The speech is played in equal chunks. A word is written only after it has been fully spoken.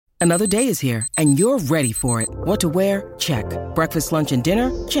Another day is here, and you're ready for it. What to wear? Check. Breakfast, lunch, and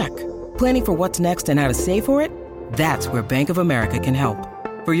dinner? Check. Planning for what's next and how to save for it? That's where Bank of America can help.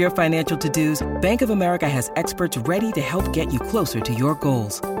 For your financial to-dos, Bank of America has experts ready to help get you closer to your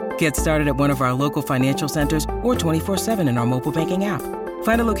goals. Get started at one of our local financial centers or 24/7 in our mobile banking app.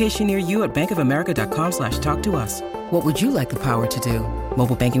 Find a location near you at bankofamerica.com/talktous. What would you like the power to do?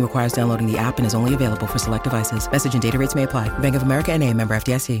 Mobile banking requires downloading the app and is only available for select devices. Message and data rates may apply. Bank of America N.A., member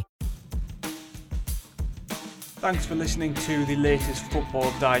FDIC. Thanks for listening to the latest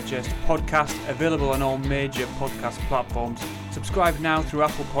Football Digest podcast, available on all major podcast platforms. Subscribe now through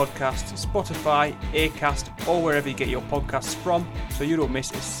Apple Podcasts, Spotify, Acast, or wherever you get your podcasts from, so you don't miss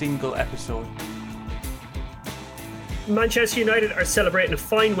a single episode. Manchester United are celebrating a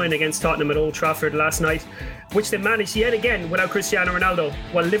fine win against Tottenham at Old Trafford last night, which they managed yet again without Cristiano Ronaldo,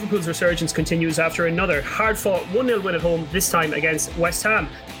 while Liverpool's resurgence continues after another hard-fought 1-0 win at home, this time against West Ham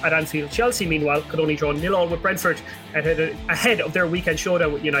at Anfield. Chelsea, meanwhile, could only draw 0-0 with Brentford ahead of their weekend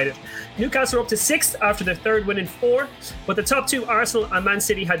showdown with United. Newcastle are up to 6th after their third win in 4, but the top two, Arsenal and Man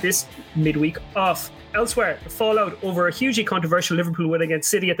City, had this midweek off. Elsewhere, the fallout over a hugely controversial Liverpool win against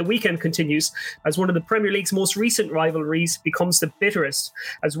City at the weekend continues as one of the Premier League's most recent rivalries becomes the bitterest.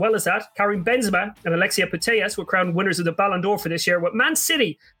 As well as that, Karim Benzema and Alexia Putellas were crowned winners of the Ballon d'Or for this year, with Man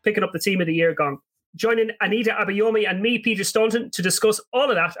City picking up the team of the year gone. Joining Anita Abayomi and me, Peter Staunton, to discuss all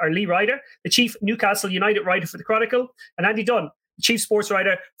of that are Lee Ryder, the chief Newcastle United writer for the Chronicle, and Andy Dunn, the chief sports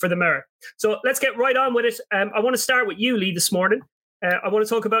writer for the Mirror. So let's get right on with it. I want to start with you, Lee, this morning. I want to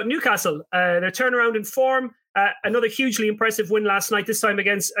talk about Newcastle, their turnaround in form, another hugely impressive win last night, this time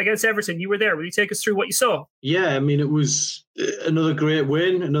against Everton. You were there. Will you take us through what you saw? Yeah, I mean, it was another great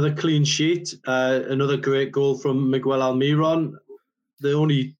win, another clean sheet, another great goal from Miguel Almiron. The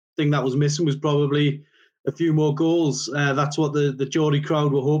only thing that was missing was probably a few more goals. That's what the Geordie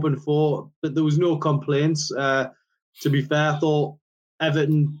crowd were hoping for, but there was no complaints. To be fair, I thought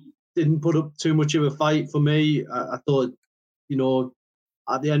Everton didn't put up too much of a fight for me. I thought, you know,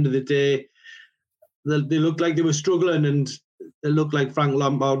 at the end of the day, they looked like they were struggling, and it looked like Frank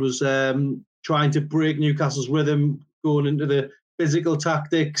Lampard was trying to break Newcastle's rhythm, going into the physical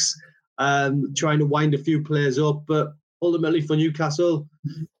tactics, trying to wind a few players up. But ultimately for Newcastle,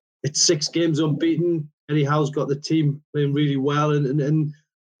 it's 6 games unbeaten. Eddie Howe's got the team playing really well, and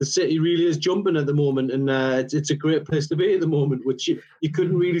the City really is jumping at the moment, and it's a great place to be at the moment, which you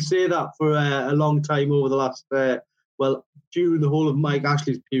couldn't really say that for a long time over the last, during the whole of Mike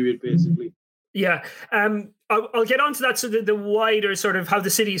Ashley's period, basically. Yeah, I'll get on to that, so the wider sort of how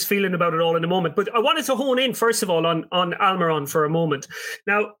the city is feeling about it all in a moment. But I wanted to hone in, first of all, on Almiron for a moment.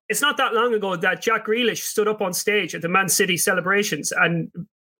 Now, it's not that long ago that Jack Grealish stood up on stage at the Man City celebrations and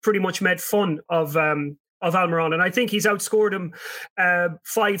pretty much made fun of Almiron, and I think he's outscored him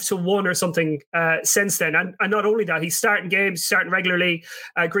 5-1 or something since then. And not only that, he's starting games, starting regularly.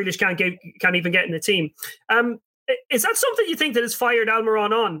 Grealish can't even get in the team. Is that something you think that has fired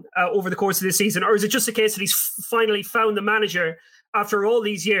Almiron on over the course of this season, or is it just a case that he's finally found the manager after all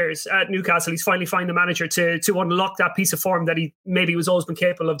these years at Newcastle? He's finally found the manager to unlock that piece of form that he maybe was always been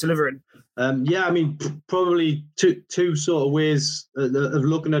capable of delivering. Yeah, I mean, probably two sort of ways of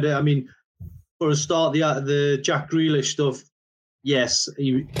looking at it. I mean, for a start, the Jack Grealish stuff, yes,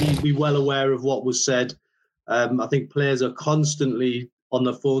 he'd be well aware of what was said. I think players are constantly on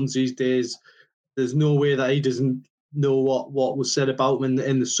their phones these days. There's no way that he doesn't know what was said about him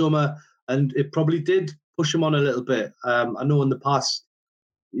in the summer, and it probably did push him on a little bit. I know in the past,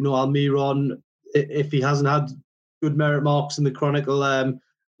 you know, Almiron, if he hasn't had good merit marks in the Chronicle,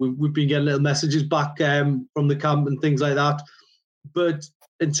 we've been getting little messages back from the camp and things like that. But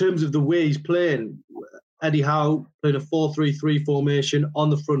in terms of the way he's playing, Eddie Howe playing a 4-3-3 formation on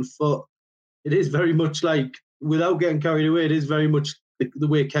the front foot, it is very much like, without getting carried away, it is very much the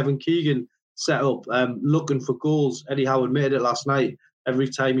way Kevin Keegan set up, looking for goals. Eddie Howe admitted it last night. Every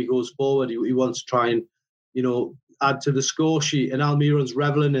time he goes forward, he wants to try and, you know, add to the score sheet, and Almiron's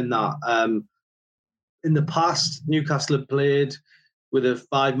revelling in that. In the past, Newcastle had played with a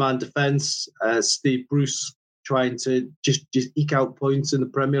 5-man defence. Steve Bruce trying to just eke out points in the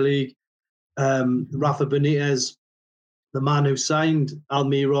Premier League. Rafa Benitez, the man who signed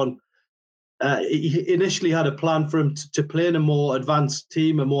Almiron, he initially had a plan for him to play in a more advanced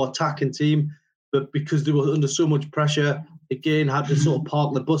team, a more attacking team, but because they were under so much pressure, again, had to sort of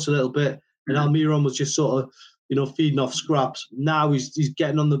park the bus a little bit, and Almiron was just sort of, you know, feeding off scraps. Now he's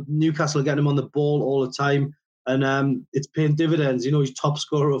getting on the Newcastle, getting him on the ball all the time, and it's paying dividends. You know, he's top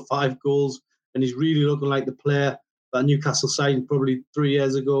scorer of 5 goals, and he's really looking like the player that Newcastle signed probably 3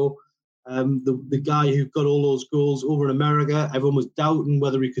 years ago. The guy who got all those goals over in America, everyone was doubting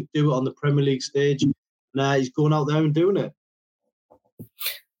whether he could do it on the Premier League stage. And he's going out there and doing it. Do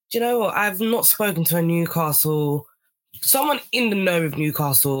you know what? I've not spoken to someone in the know of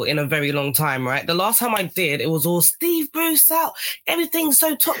Newcastle in a very long time, right? The last time I did, it was all Steve Bruce out, everything's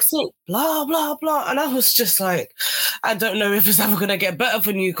so toxic, blah, blah, blah. And I was just like, I don't know if it's ever going to get better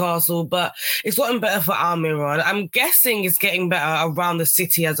for Newcastle, but it's gotten better for Almiron. I'm guessing it's getting better around the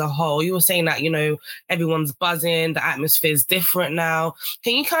city as a whole. You were saying that, everyone's buzzing, the atmosphere is different now.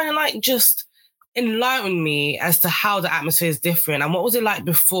 Can you kind of just enlighten me as to how the atmosphere is different and what was it like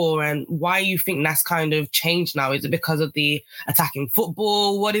before and why you think that's kind of changed now? Is it because of the attacking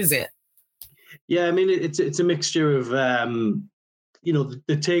football? What is it? Yeah, I mean, it's a mixture of, the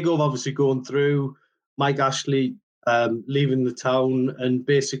takeover obviously going through, Mike Ashley leaving the town, and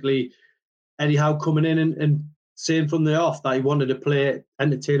basically Eddie Howe coming in and saying from the off that he wanted to play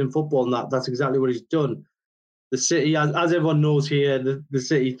entertaining football, and that's exactly what he's done. The city, as everyone knows here, the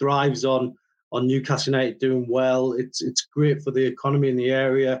city thrives on Newcastle United doing well. It's great for the economy in the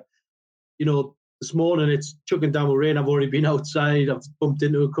area. This morning it's chucking down with rain. I've already been outside. I've bumped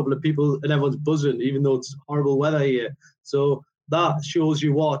into a couple of people and everyone's buzzing, even though it's horrible weather here. So that shows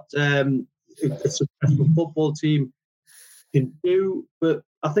you what a successful football team can do. But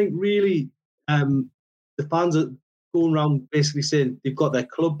I think really the fans are going around basically saying they've got their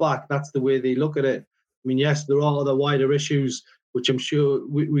club back. That's the way they look at it. I mean, yes, there are other wider issues which I'm sure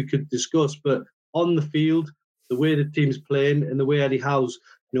we could discuss. But on the field, the way the team's playing and the way Eddie Howe's,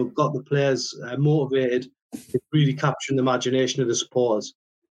 got the players motivated, it's really capturing the imagination of the supporters.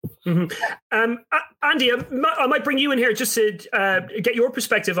 Mm-hmm. Andy, I might bring you in here just to get your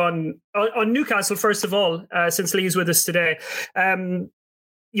perspective on Newcastle, first of all, since Lee's with us today. Everton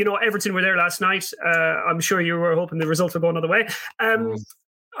were there last night. I'm sure you were hoping the result would go another way.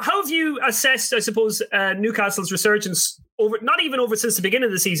 How have you assessed, I suppose, Newcastle's resurgence not even over since the beginning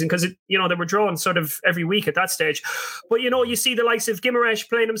of the season, because they were drawn sort of every week at that stage. But you see the likes of Guimaraes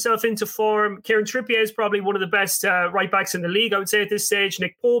playing himself into form. Kieran Trippier is probably one of the best right backs in the league, I would say, at this stage.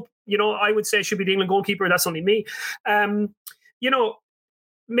 Nick Pope, I would say should be the England goalkeeper. That's only me.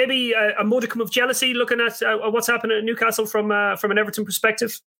 Maybe a modicum of jealousy looking at what's happening at Newcastle from an Everton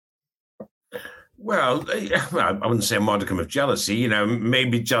perspective. Well, I wouldn't say a modicum of jealousy.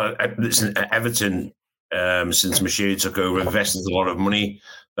 Maybe Everton, since Moshiri took over, invested a lot of money.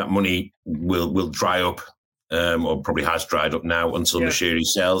 That money will dry up, or probably has dried up now until Moshiri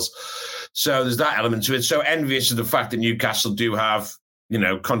sells. So there's that element to it. So envious of the fact that Newcastle do have,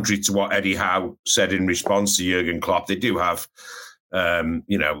 contrary to what Eddie Howe said in response to Jurgen Klopp, they do have,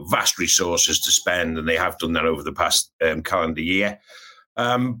 vast resources to spend, and they have done that over the past calendar year.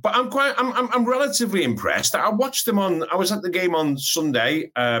 But I'm relatively impressed. I watched them I was at the game on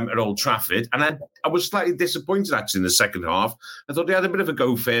Sunday at Old Trafford, and I was slightly disappointed actually in the second half. I thought they had a bit of a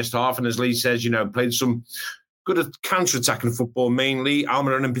go first half, and as Lee says, played some good counter-attacking football, mainly.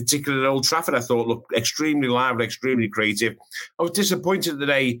 Almiron in particular at Old Trafford, I thought looked extremely lively, extremely creative. I was disappointed that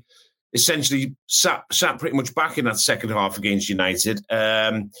they essentially sat pretty much back in that second half against United.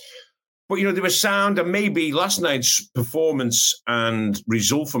 But, they were sound, and maybe last night's performance and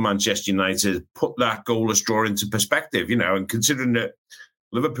result for Manchester United put that goalless draw into perspective, and considering that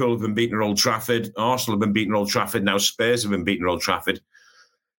Liverpool have been beaten at Old Trafford, Arsenal have been beaten at Old Trafford, now Spurs have been beaten at Old Trafford,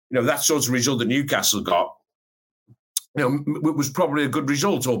 that sort of result that Newcastle got, was probably a good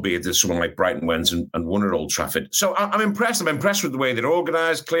result, albeit that someone like Brighton went and won at Old Trafford. So I'm impressed. I'm impressed with the way they're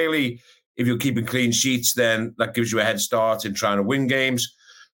organised. Clearly, if you're keeping clean sheets, then that gives you a head start in trying to win games.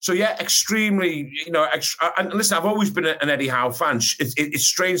 So, yeah, extremely, and listen, I've always been an Eddie Howe fan. It's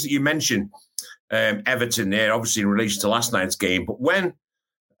strange that you mention Everton there, obviously in relation to last night's game. But when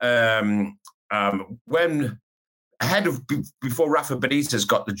before Rafa Benitez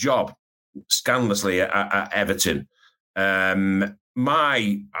got the job, scandalously at Everton, I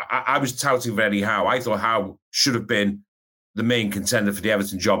was touting for Eddie Howe. I thought Howe should have been the main contender for the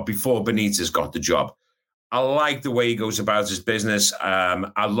Everton job before Benitez got the job. I like the way he goes about his business.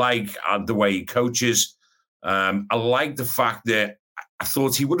 I like the way he coaches. I like the fact that I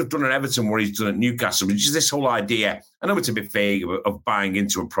thought he would have done at Everton what he's done at Newcastle, which is this whole idea, I know it's a bit vague, of buying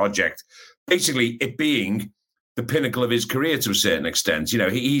into a project. Basically, it being the pinnacle of his career to a certain extent.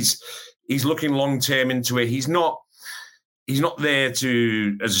 He's looking long-term into it. He's not there as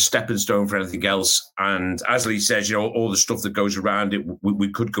a stepping stone for anything else. And as Lee says, all the stuff that goes around it,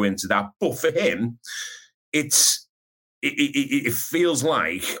 we could go into that. But for him, it feels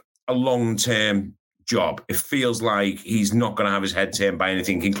like a long-term job. It feels like he's not going to have his head turned by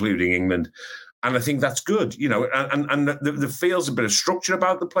anything, including England And I think that's good, and there feels a bit of structure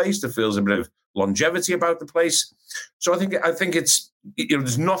about the place. There feels a bit of longevity about the place. So I think it's,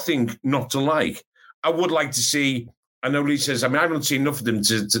 there's nothing not to like. I would like to see, I know Lee says, I haven't seen enough of them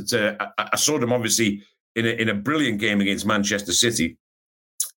I saw them obviously in a brilliant game against Manchester City.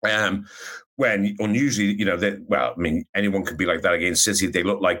 When unusually, anyone could be like that against City. They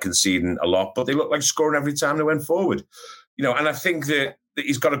look like conceding a lot, but they look like scoring every time they went forward. And I think that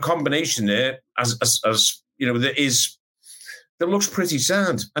he's got a combination there that looks pretty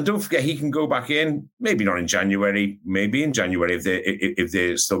sound. And don't forget, he can go back in, maybe not in January, maybe in January if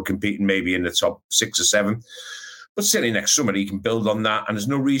they're still competing, maybe in the top 6 or 7. But certainly next summer he can build on that, and there's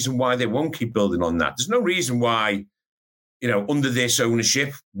no reason why they won't keep building on that. There's no reason why, under this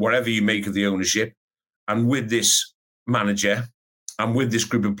ownership, whatever you make of the ownership, and with this manager and with this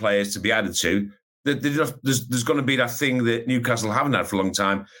group of players to be added to, there's going to be that thing that Newcastle haven't had for a long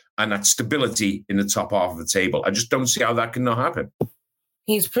time, and that stability in the top half of the table. I just don't see how that can not happen.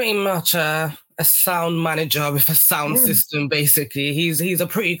 He's pretty much a sound manager with a sound system, basically. He's a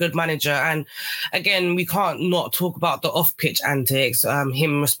pretty good manager. And again, we can't not talk about the off-pitch antics,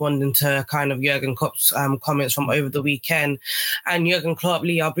 him responding to kind of Jurgen Klopp's comments from over the weekend. And Jurgen Klopp,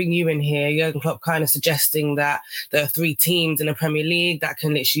 Lee, I'll bring you in here. Jurgen Klopp kind of suggesting that there are 3 teams in the Premier League that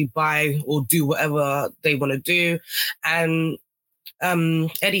can literally buy or do whatever they want to do. And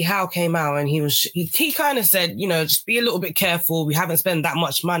Eddie Howe came out and he kind of said, just be a little bit careful. We haven't spent that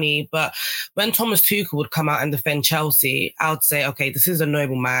much money. But when Thomas Tuchel would come out and defend Chelsea, I would say, okay, this is a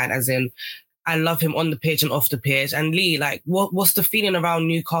noble man, as in I love him on the pitch and off the pitch. And Lee, like, what's the feeling around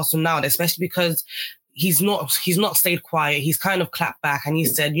Newcastle now, especially because he's not stayed quiet. He's kind of clapped back and he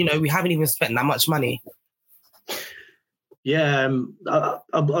said, we haven't even spent that much money. Yeah,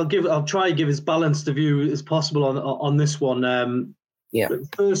 I'll try and give as balanced a view as possible on this one. Yeah.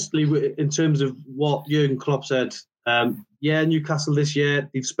 Firstly, in terms of what Jurgen Klopp said, Newcastle this year,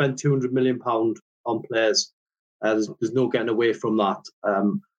 they've spent £200 million on players. There's no getting away from that.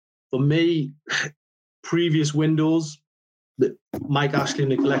 For me, previous windows, Mike Ashley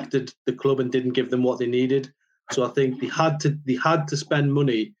neglected the club and didn't give them what they needed. So I think they had to spend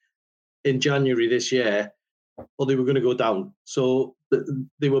money in January this year, or they were going to go down. So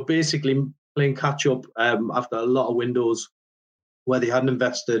they were basically playing catch up after a lot of windows where they hadn't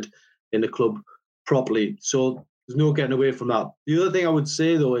invested in the club properly. So there's no getting away from that. The other thing I would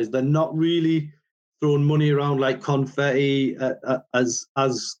say, though, is they're not really throwing money around like confetti, as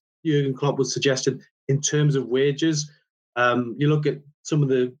Jurgen Klopp was suggesting, in terms of wages. You look at some of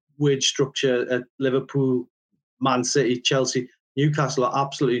the wage structure at Liverpool, Man City, Chelsea, Newcastle are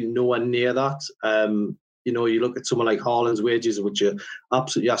absolutely nowhere near that. You look at someone like Haaland's wages, which are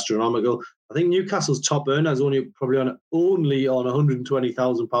absolutely astronomical. I think Newcastle's top earner is only on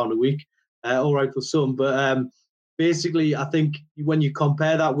 £120,000 a week. All right for some, but basically, I think when you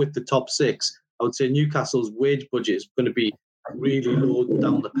compare that with the top 6, I would say Newcastle's wage budget is going to be really low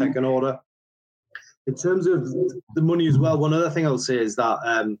down the pecking order. In terms of the money as well, one other thing I'll say is that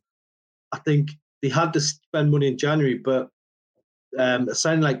I think they had to spend money in January, but a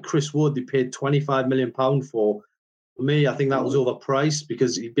signing like Chris Wood, they paid £25 million for. For me, I think that was overpriced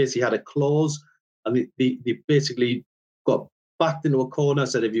because he basically had a clause, and they basically got backed into a corner,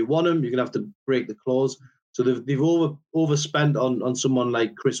 said if you want him, you're going to have to break the clause. So they've overspent on someone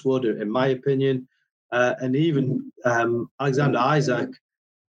like Chris Wood, in my opinion. And even Alexander Isak,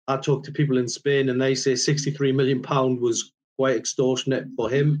 I talked to people in Spain and they say £63 million was quite extortionate for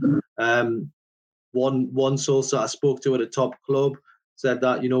him. One source that I spoke to at a top club said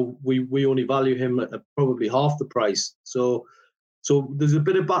that, we only value him at probably half the price. So there's a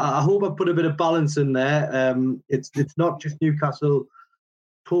bit of, I hope I put a bit of balance in there. It's not just Newcastle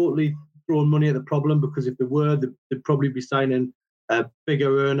totally throwing money at the problem, because if they were, they'd probably be signing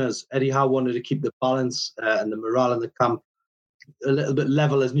bigger earners. Eddie Howe wanted to keep the balance and the morale in the camp a little bit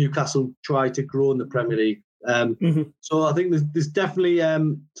level as Newcastle try to grow in the Premier League. So I think there's definitely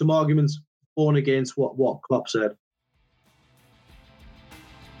some arguments for and against what Klopp said.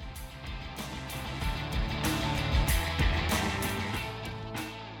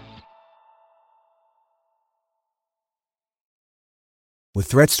 With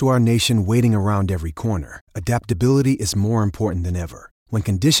threats to our nation waiting around every corner, adaptability is more important than ever. When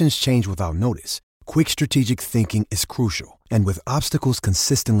conditions change without notice, quick strategic thinking is crucial. And with obstacles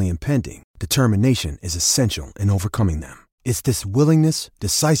consistently impending, determination is essential in overcoming them. It's this willingness,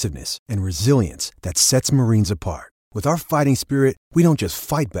 decisiveness, and resilience that sets Marines apart. With our fighting spirit, we don't just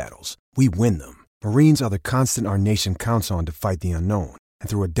fight battles, we win them. Marines are the constant our nation counts on to fight the unknown. And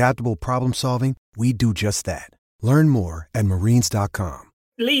through adaptable problem solving, we do just that. Learn more at Marines.com.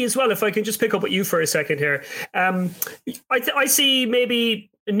 Lee, as well, if I can just pick up with you for a second here. I see maybe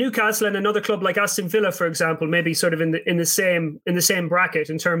Newcastle and another club like Aston Villa, for example, maybe sort of in the same bracket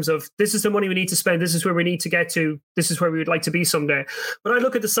in terms of this is the money we need to spend, this is where we need to get to, this is where we would like to be someday. But I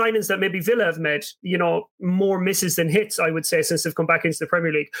look at the signings that maybe Villa have made, more misses than hits, I would say, since they've come back into the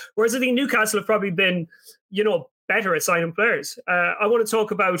Premier League. Whereas I think Newcastle have probably been, better at signing players. I want to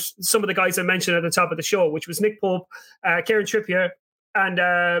talk about some of the guys I mentioned at the top of the show, which was Nick Pope, Kieran Trippier, and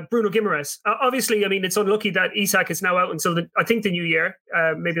Bruno Guimaraes. Obviously, I mean, it's unlucky that Isak is now out until the new year.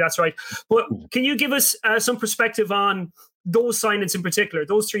 Maybe that's right. But can you give us some perspective on those signings in particular,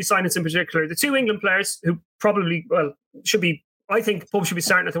 those three signings in particular? The two England players who probably, should be, I think Pope should be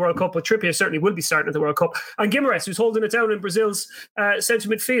starting at the World Cup, but Trippier certainly will be starting at the World Cup. And Guimaraes, who's holding it down in Brazil's centre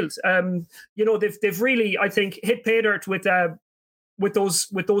midfield. They've really, I think, hit pay dirt with those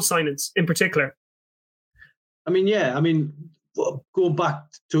signings in particular. Going back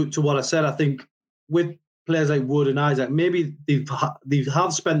to what I said, I think with players like Wood and Isak, maybe they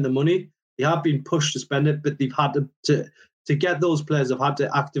have spent the money, they have been pushed to spend it, but they've had to get those players, have had to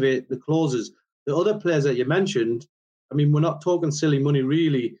activate the clauses. The other players that you mentioned, we're not talking silly money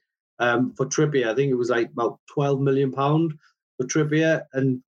really for Trippier. I think it was like about £12 million for Trippier,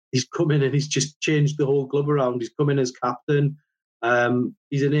 and he's come in and he's just changed the whole club around. He's come in as captain.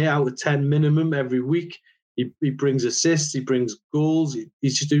 He's an 8 out of 10 minimum every week. He brings assists, he brings goals.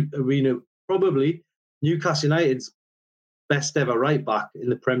 He's just probably Newcastle United's best ever right back in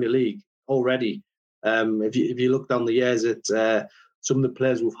the Premier League already. If you look down the years at some of the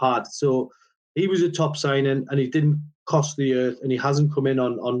players we've had. So he was a top signing and he didn't cost the earth, and he hasn't come in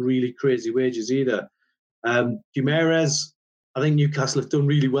on really crazy wages either. Guimaraes, I think Newcastle have done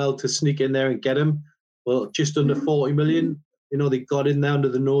really well to sneak in there and get him. Well, just under 40 million. They got in there under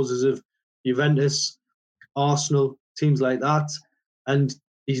the noses of Juventus, Arsenal, teams like that, and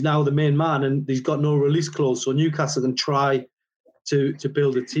he's now the main man, and he's got no release clause, so Newcastle can try to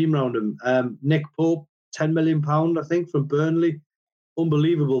build a team around him. Nick Pope, £10 million, I think, from Burnley.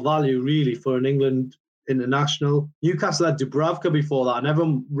 Unbelievable value, really, for an England international. Newcastle had Dubravka before that, and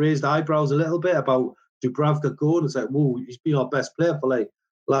everyone raised eyebrows a little bit about Dubravka going. It's like, whoa, he's been our best player for like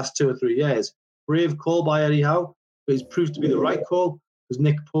the last 2 or 3 years. Brave call by Eddie Howe, but it's proved to be the right call, because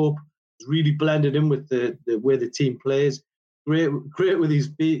Nick Pope really blended in with the way the team plays. Great with his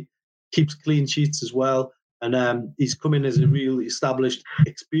feet, keeps clean sheets as well. And he's come in as a real established,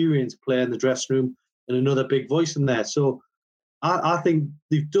 experienced player in the dressing room and another big voice in there. So I think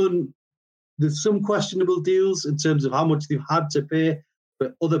there's some questionable deals in terms of how much they've had to pay,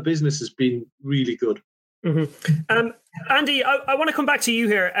 but other business has been really good. Mm-hmm. Andy, I want to come back to you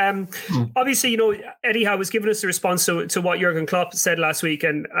here. Obviously, Eddie Howe was giving us a response to what Jurgen Klopp said last week,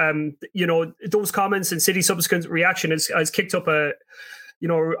 and those comments and City's subsequent reaction has kicked up a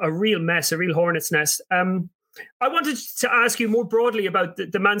real mess, a real hornet's nest. I wanted to ask you more broadly about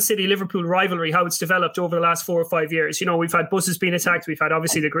the Man City-Liverpool rivalry, how it's developed over the last 4 or 5 years. We've had buses being attacked. We've had,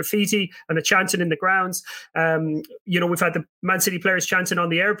 obviously, the graffiti and the chanting in the grounds. We've had the Man City players chanting on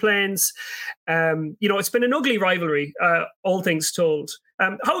the airplanes. It's been an ugly rivalry, all things told.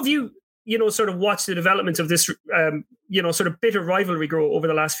 How have you, sort of watched the development of this, sort of bitter rivalry grow over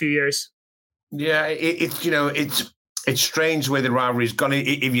the last few years? Yeah, it's strange where the rivalry's gone.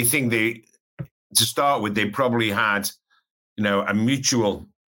 If you think to start with, they probably had, a mutual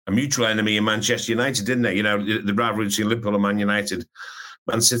enemy in Manchester United, didn't they? The rivalry between Liverpool and Man United,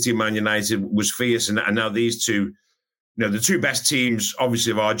 Man City and Man United was fierce, and now these two, the two best teams,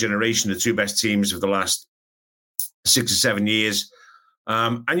 obviously, of our generation, the two best teams of the last 6 or 7 years.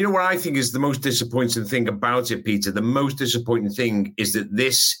 And what I think is the most disappointing thing about it, Peter? The most disappointing thing is that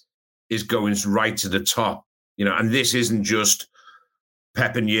this is going right to the top, and this isn't just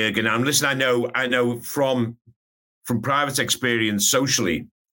Pep and Jurgen. And listen, I know from private experience socially,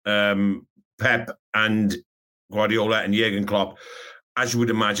 Pep and Guardiola and Jurgen Klopp, as you would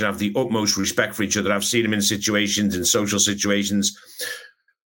imagine, have the utmost respect for each other. I've seen them in social situations,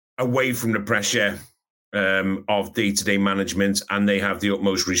 away from the pressure of day-to-day management, and they have the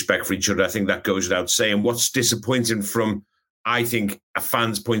utmost respect for each other. I think that goes without saying. What's disappointing from, I think, a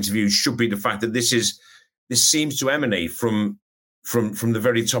fan's point of view should be the fact that this seems to emanate from the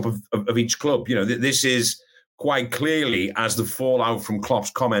very top of each club. This is quite clearly, as the fallout from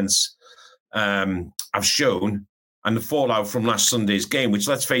Klopp's comments have shown, and the fallout from last Sunday's game, which,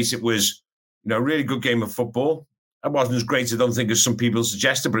 let's face it, was a really good game of football. It wasn't as great, I don't think, as some people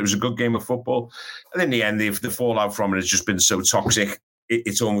suggested, but it was a good game of football. And in the end, the fallout from it has just been so toxic,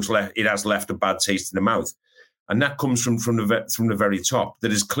 it has left a bad taste in the mouth. And that comes from the very top.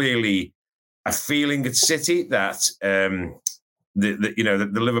 There is clearly a feeling at City that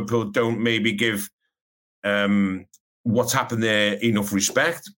the Liverpool don't maybe give what's happened there enough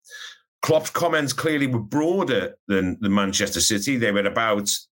respect. Klopp's comments clearly were broader than the Manchester City. They were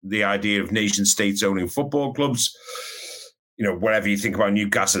about the idea of nation states owning football clubs. Whatever you think about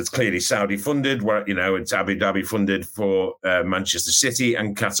Newcastle, it's clearly Saudi funded. Where it's Abu Dhabi funded for Manchester City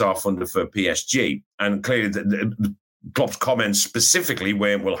and Qatar funded for PSG. And clearly, the Klopp's comments specifically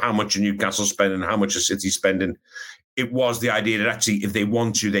weren't, well, how much are Newcastle spending, how much are City spending? It was the idea that actually, if they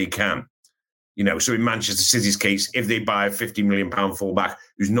want to, they can. So in Manchester City's case, if they buy a £50 million fullback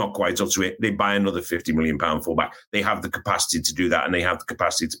who's not quite up to it, they buy another £50 million fullback. They have the capacity to do that, and they have the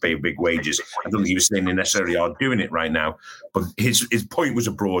capacity to pay big wages. I don't think he was saying they necessarily are doing it right now, but his point was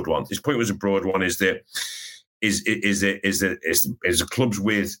a broad one. His point was a broad one: is that the clubs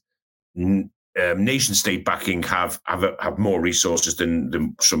with nation state backing have more resources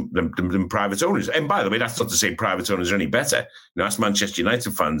than private owners. And by the way, that's not to say private owners are any better. That's Manchester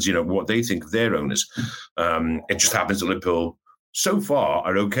United fans, what they think of their owners. It just happens that Liverpool so far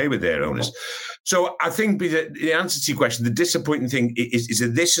are okay with their owners. So I think the answer to your question, the disappointing thing is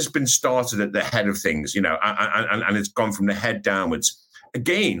that this has been started at the head of things, and it's gone from the head downwards.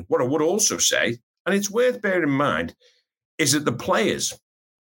 Again, what I would also say, and it's worth bearing in mind, is that the players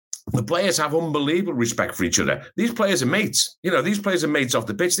have unbelievable respect for each other. These players are mates. These players are mates off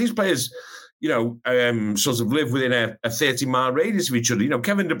the pitch. These players, sort of live within a 30-mile radius of each other.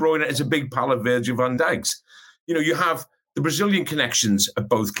 Kevin De Bruyne is a big pal of Virgil van Dijk's. You have the Brazilian connections at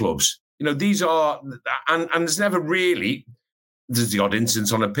both clubs. These are, and there's never really, there's the odd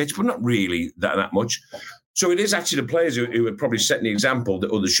incidents on a pitch, but not really that much. So it is actually the players who are probably setting the example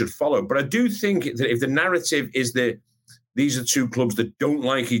that others should follow. But I do think that if the narrative is that these are two clubs that don't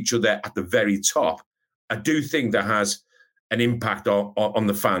like each other at the very top, I do think that has an impact on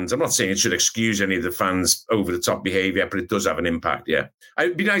the fans. I'm not saying it should excuse any of the fans' over-the-top behaviour, but it does have an impact, yeah.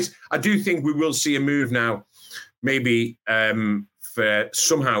 It'd be nice. I do think we will see a move now, maybe for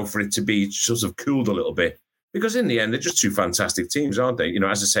it to be sort of cooled a little bit, because in the end, they're just two fantastic teams, aren't they?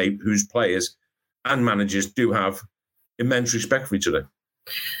 As I say, whose players and managers do have immense respect for each other.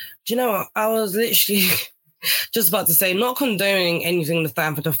 Do you know what? I was literally just about to say, not condoning anything the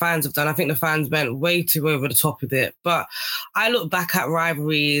fans have done. I think the fans went way too over the top with it. But I look back at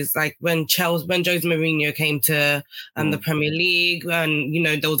rivalries like when Jose Mourinho came to the Premier League, and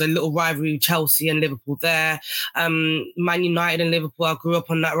there was a little rivalry with Chelsea and Liverpool there. Man United and Liverpool, I grew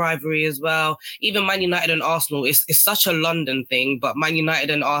up on that rivalry as well. Even Man United and Arsenal, it's such a London thing, but Man United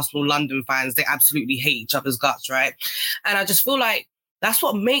and Arsenal London fans, they absolutely hate each other's guts, right? And I just feel like that's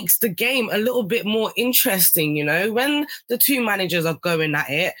what makes the game a little bit more interesting, when the two managers are going at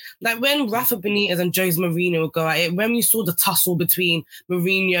it. Like when Rafa Benitez and Jose Mourinho would go at it, when you saw the tussle between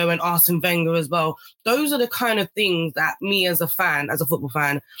Mourinho and Arsene Wenger as well, those are the kind of things that me as a football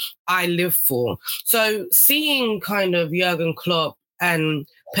fan, I live for. So seeing kind of Jurgen Klopp and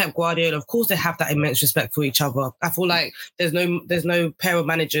Pep Guardiola, of course, they have that immense respect for each other. I feel like there's no pair of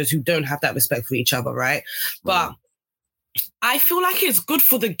managers who don't have that respect for each other, right? But I feel like it's good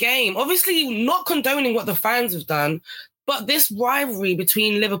for the game. Obviously, not condoning what the fans have done, but this rivalry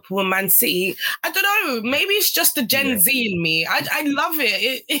between Liverpool and Man City, I don't know, maybe it's just the Gen Z in me. I love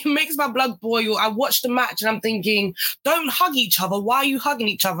it. It makes my blood boil. I watch the match and I'm thinking, don't hug each other. Why are you hugging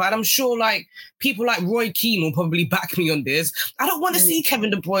each other? And I'm sure people like Roy Keane will probably back me on this. I don't want to see Kevin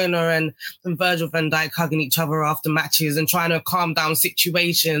De Bruyne and Virgil van Dijk hugging each other after matches and trying to calm down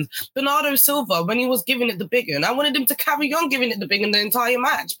situations. Bernardo Silva, when he was giving it the big one, I wanted him to carry on giving it the big one the entire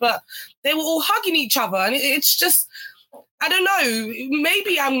match, but they were all hugging each other. And it's just, I don't know,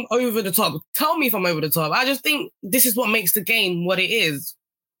 maybe I'm over the top. Tell me if I'm over the top. I just think this is what makes the game what it is.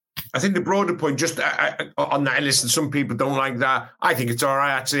 I think the broader point, just on that, listen, some people don't like that. I think it's all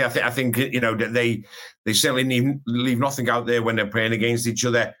right, actually. I think that they certainly leave nothing out there when they're playing against each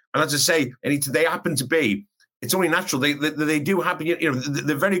other. And as I say, they happen to be, it's only natural. They do happen,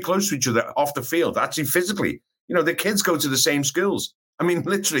 they're very close to each other off the field, actually physically. The kids go to the same schools. I mean,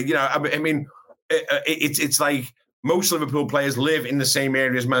 literally, it's like most Liverpool players live in the same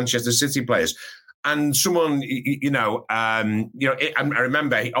area as Manchester City players. And someone, I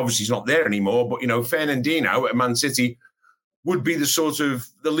remember, obviously he's not there anymore, but, Fernandinho at Man City would be the sort of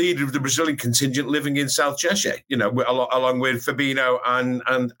the leader of the Brazilian contingent living in South Cheshire, along with Fabinho and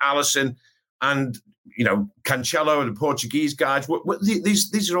Alisson and, Cancelo, the Portuguese guys.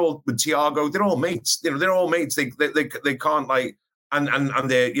 These are all, with Thiago, they're all mates. They're all mates. They can't and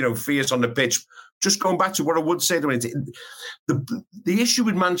they're, fierce on the pitch. Just going back to what I would say, the issue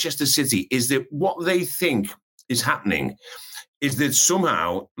with Manchester City is that what they think is happening is that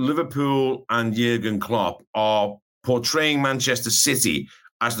somehow Liverpool and Jurgen Klopp are portraying Manchester City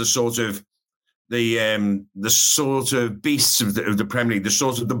as the sort of beasts of the Premier League, the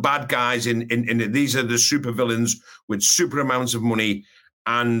sort of the bad guys in these are the super villains with super amounts of money,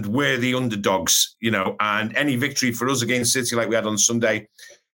 and we're the underdogs, and any victory for us against City like we had on Sunday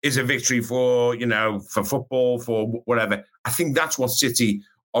is a victory for football, for whatever. I think that's what City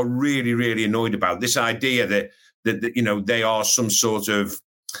are really, really annoyed about. This idea that they are some sort of,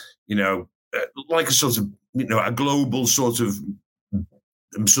 like a sort of, a global sort of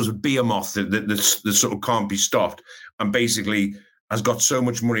behemoth that sort of can't be stopped, and basically has got so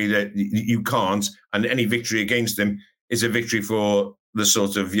much money that you can't, and any victory against them is a victory for the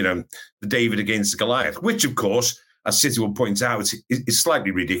sort of, the David against Goliath, which of course, as City will point out, is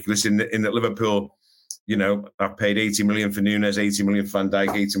slightly ridiculous in that Liverpool, I've paid 80 million for Nunes, 80 million for Van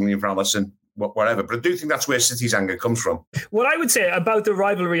Dijk, 80 million for Alisson, whatever. But I do think that's where City's anger comes from. What I would say about the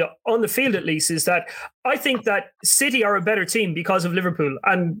rivalry on the field, at least, is that I think that City are a better team because of Liverpool,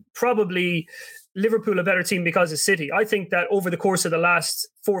 and probably Liverpool a better team because of City. I think that over the course of the last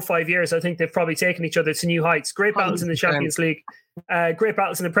 4 or 5 years, I think they've probably taken each other to new heights. Great battles in the Champions League, great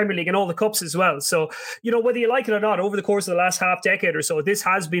battles in the Premier League, and all the cups as well. So, whether you like it or not, over the course of the last half decade or so, this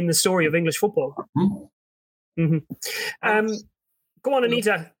has been the story of English football. Mm-hmm. Go on,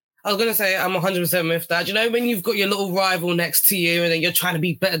 Anita. I was going to say, I'm 100% with that. When you've got your little rival next to you and then you're trying to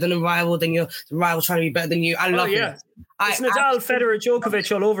be better than the rival, then your rival trying to be better than you. I love it. It's Nadal, Federer,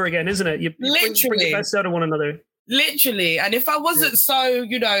 Djokovic all over again, isn't it? You bring the best out of one another. Literally. And if I wasn't so,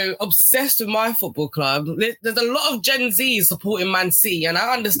 obsessed with my football club, there's a lot of Gen Z supporting Man City, and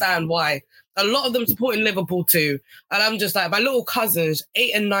I understand why. A lot of them supporting Liverpool too. And I'm just like, my little cousins,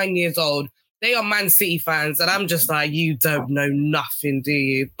 8 and 9 years old, they are Man City fans, and I'm just like, you don't know nothing, do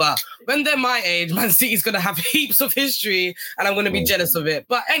you? But when they're my age, Man City's going to have heaps of history, and I'm going to be jealous of it.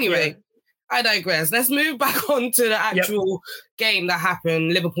 But anyway, I digress. Let's move back on to the actual game that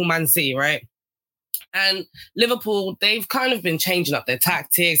happened, Liverpool-Man City, right? And Liverpool, they've kind of been changing up their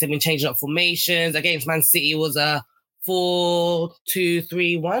tactics. They've been changing up formations. Against Man City was a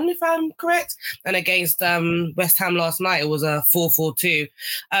 4-2-3-1, if I'm correct. And against West Ham last night, it was a 4-4-2.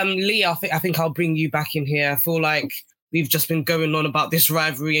 Lee, I think I'll bring you back in here. I feel like we've just been going on about this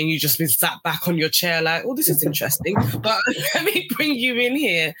rivalry and you've just been sat back on your chair like, oh, this is interesting. But let me bring you in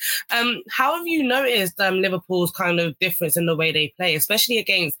here. How have you noticed Liverpool's kind of difference in the way they play, especially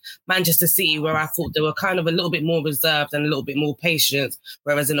against Manchester City, where I thought they were kind of a little bit more reserved and a little bit more patient,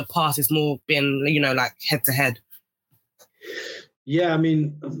 whereas in the past it's more been, like head-to-head? Yeah, I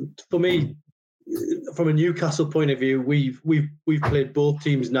mean, for me, from a Newcastle point of view, we've played both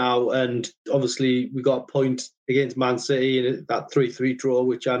teams now, and obviously we got a point against Man City in that 3-3 draw,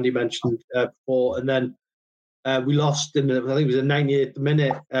 which Andy mentioned before, and then we lost in I think it was the 98th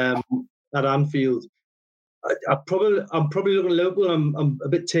minute at Anfield. I'm probably looking at Liverpool. I'm a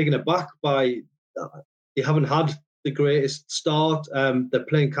bit taken aback by they haven't had the greatest start. They're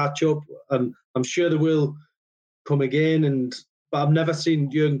playing catch up. I'm sure they will come again, but I've never seen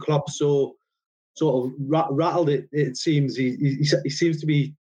Jurgen Klopp so sort of rattled. It seems he seems to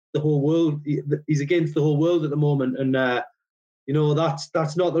be the whole world. He's against the whole world at the moment, and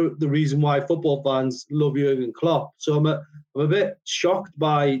that's not the reason why football fans love Jurgen Klopp. So I'm a bit shocked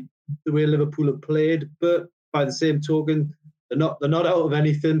by the way Liverpool have played, but by the same token, they're not out of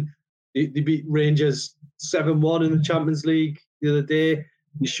anything. They beat Rangers 7-1 in the Champions League the other day.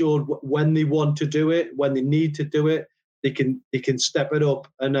 They showed when they want to do it, when they need to do it, they can step it up.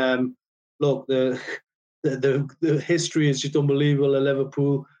 And look, the history is just unbelievable at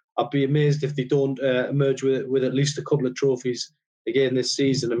Liverpool. I'd be amazed if they don't emerge with at least a couple of trophies again this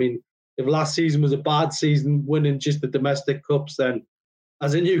season. I mean, if last season was a bad season, winning just the domestic cups, then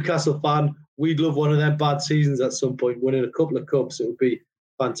as a Newcastle fan, we'd love one of them bad seasons at some point. Winning a couple of cups, it would be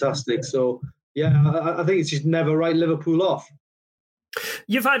fantastic. So yeah, I think it's just never write Liverpool off.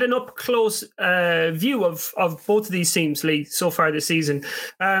 You've had an up-close view of both of these teams, Lee, so far this season.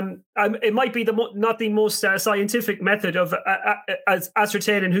 It might be not the most scientific method of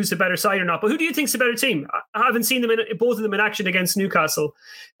ascertaining who's the better side or not, but who do you think's the better team? I haven't seen them both of them in action against Newcastle.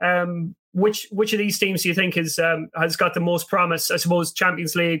 Which of these teams do you think has got the most promise, I suppose,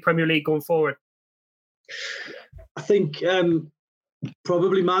 Champions League, Premier League going forward? I think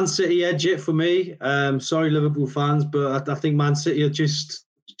probably Man City edge it for me. Sorry, Liverpool fans, but I think Man City are just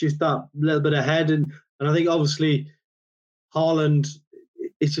that little bit ahead. And I think obviously Haaland,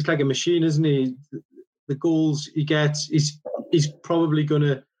 it's just like a machine, isn't he? The goals he gets, he's probably going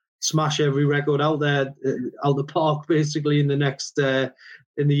to smash every record out the park, basically in the next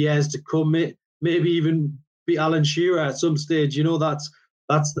in the years to come. Maybe even beat Alan Shearer at some stage. That's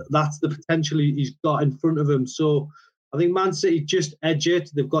That's the potential he's got in front of him. So I think Man City just edge it.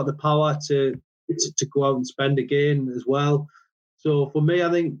 They've got the power to go out and spend again as well. So for me,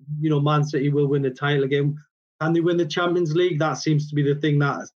 I think, Man City will win the title again. Can they win the Champions League? That seems to be the thing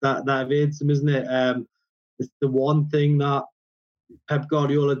that evades them, isn't it? It's the one thing that Pep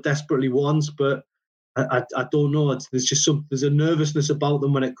Guardiola desperately wants, but I don't know. There's a nervousness about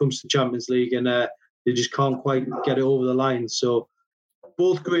them when it comes to Champions League, and they just can't quite get it over the line. So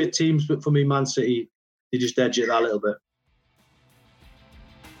both great teams, but for me, Man City, they just edge it that little bit.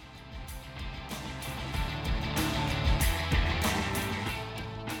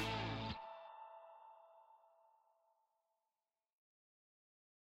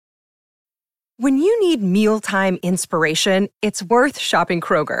 When you need mealtime inspiration, it's worth shopping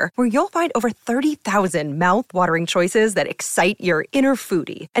Kroger, where you'll find over 30,000 mouth-watering choices that excite your inner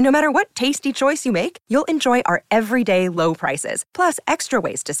foodie. And no matter what tasty choice you make, you'll enjoy our everyday low prices, plus extra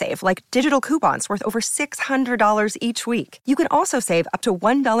ways to save, like digital coupons worth over $600 each week. You can also save up to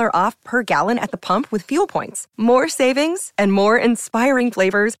 $1 off per gallon at the pump with fuel points. More savings and more inspiring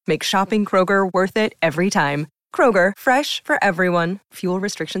flavors make shopping Kroger worth it every time. Kroger, fresh for everyone. Fuel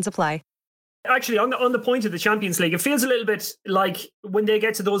restrictions apply. Actually, on the point of the Champions League, it feels a little bit like when they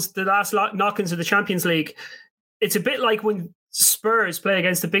get to the last knock-ins of the Champions League, it's a bit like when Spurs play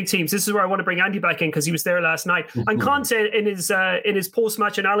against the big teams. This is where I want to bring Andy back in because he was there last night. And Conte, in his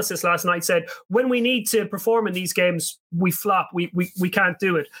post-match analysis last night, said, when we need to perform in these games, we flop. We can't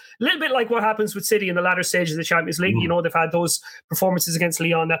do it. A little bit like what happens with City in the latter stages of the Champions League. They've had those performances against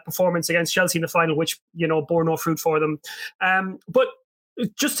Lyon, that performance against Chelsea in the final, which, bore no fruit for them. But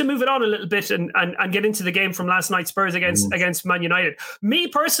just to move it on a little bit and get into the game from last night, Spurs against Man United. Me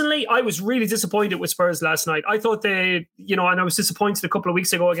personally, I was really disappointed with Spurs last night. I thought they, and I was disappointed a couple of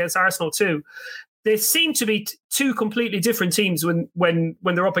weeks ago against Arsenal too. They seem to be two completely different teams when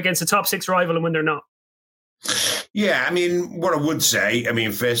they're up against a top six rival and when they're not. Yeah, I mean, what I would say,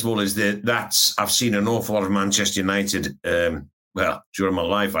 first of all, is that I've seen an awful lot of Manchester United, during my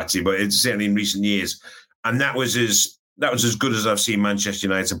life actually, but it's certainly in recent years, and that was as good as I've seen Manchester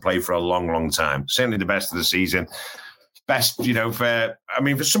United play for a long, long time. Certainly the best of the season. Best,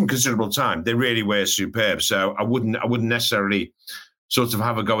 for some considerable time. They really were superb. So I wouldn't necessarily sort of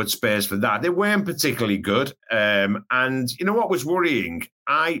have a go at Spurs for that. They weren't particularly good. And what was worrying?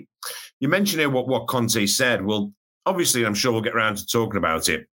 You mentioned here what Conte said. Well, obviously, I'm sure we'll get around to talking about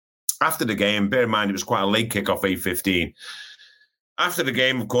it after the game. Bear in mind, it was quite a late kick-off, 8:15. After the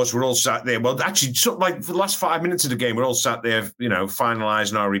game, of course, we're all sat there. Well, actually, for the last 5 minutes of the game, we're all sat there,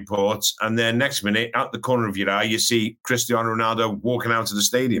 finalising our reports. And then next minute, out the corner of your eye, you see Cristiano Ronaldo walking out of the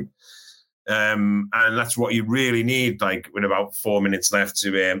stadium. And that's what you really need, with about 4 minutes left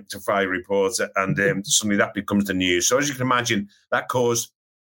to file your report. And suddenly that becomes the news. So as you can imagine, that caused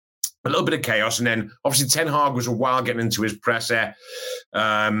a little bit of chaos. And then obviously Ten Hag was a while getting into his presser.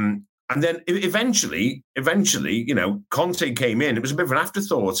 And then eventually, Conte came in. It was a bit of an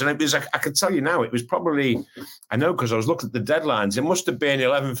afterthought. And it was, I could tell you now, it was probably, I know because I was looking at the deadlines, it must have been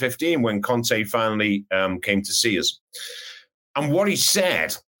 11:15 when Conte finally came to see us. And what he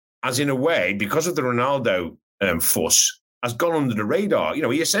said, as in a way, because of the Ronaldo fuss, has gone under the radar.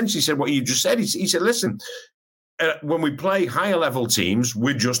 He essentially said what you just said. He said, listen, when we play higher level teams,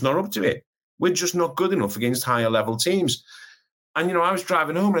 we're just not up to it. We're just not good enough against higher level teams. And, I was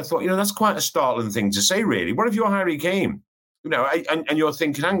driving home and I thought, that's quite a startling thing to say, really. What if you're Harry Kane? And you're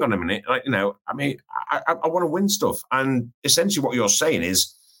thinking, hang on a minute, I want to win stuff. And essentially what you're saying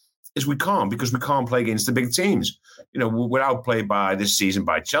is we can't, because we can't play against the big teams. We're outplayed this season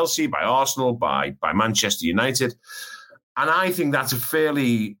by Chelsea, by Arsenal, by Manchester United. And I think that's a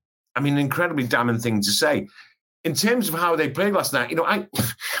fairly, incredibly damning thing to say. In terms of how they played last night,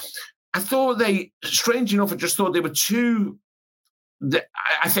 I thought strange enough, I just thought they were too...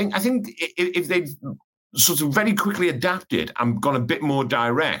 I think if they'd sort of very quickly adapted and gone a bit more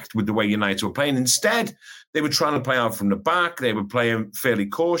direct with the way United were playing, instead they were trying to play out from the back. They were playing fairly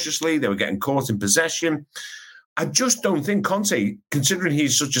cautiously. They were getting caught in possession. I just don't think Conte, considering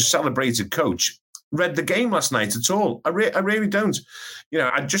he's such a celebrated coach, read the game last night at all. I really don't.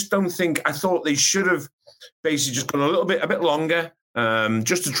 I just don't think. I thought they should have basically just gone a bit longer,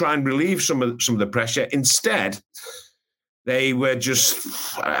 just to try and relieve some of the pressure. Instead, they were just,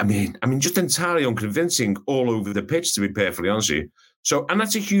 just entirely unconvincing all over the pitch, to be perfectly honest with you. So, and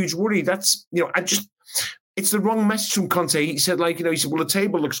that's a huge worry. That's, it's the wrong message from Conte. He said, he said, well, the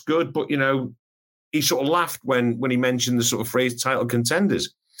table looks good, but, he sort of laughed when he mentioned the sort of phrase title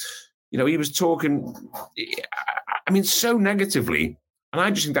contenders. He was talking, so negatively. And I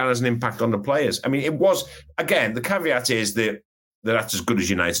just think that has an impact on the players. It was, again, the caveat is that that's as good as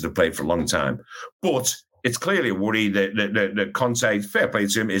United have played for a long time. But it's clearly a worry that Conte, fair play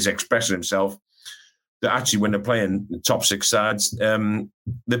to him, is expressing himself that actually when they're playing the top 6 sides,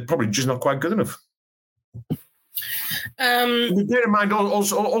 they're probably just not quite good enough. Bear in mind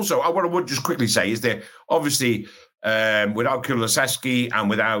also what I would just quickly say is that obviously without Kulusevski and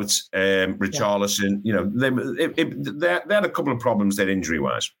without Richarlison, they had a couple of problems there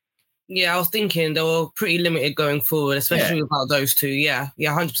injury-wise. Yeah, I was thinking they were pretty limited going forward, especially without those two. Yeah,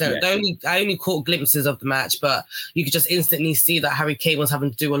 100%. Yeah. I only caught glimpses of the match, but you could just instantly see that Harry Kane was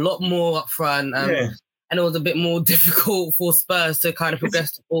having to do a lot more up front. And it was a bit more difficult for Spurs to kind of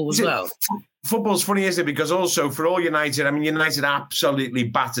progress the ball as well. Football's funny, isn't it? Because also for all United, I mean, United absolutely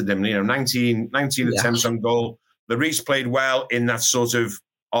battered them. 19 attempts on goal. Lloris played well in that sort of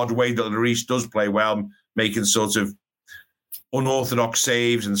odd way that Lloris does play well, making sort of unorthodox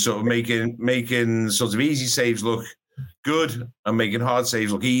saves and sort of making sort of easy saves look good and making hard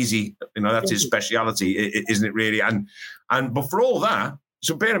saves look easy. That's his speciality, isn't it? Really, but for all that.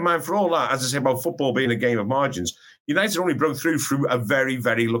 So bear in mind, for all that, as I say about football being a game of margins, United only broke through a very,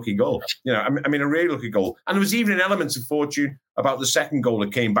 very lucky goal. A really lucky goal. And there was even an element of fortune about the second goal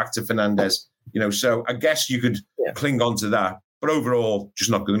that came back to Fernandes. So I guess you could cling on to that. But overall,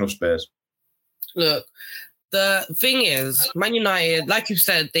 just not good enough, Spurs. Look, the thing is, Man United, like you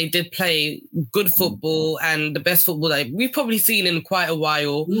said, they did play good football and the best football that we've probably seen in quite a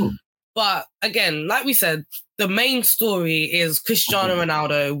while. But again, like we said, the main story is Cristiano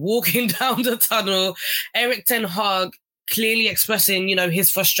Ronaldo walking down the tunnel, Erik ten Hag clearly expressing,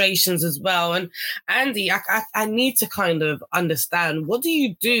 his frustrations as well. And Andy, I need to kind of understand, what do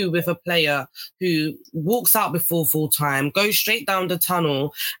you do with a player who walks out before full time, goes straight down the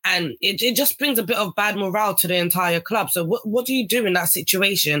tunnel, and it just brings a bit of bad morale to the entire club? So what do you do in that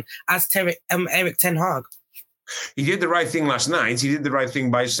situation as Erik ten Hag? He did the right thing last night. He did the right thing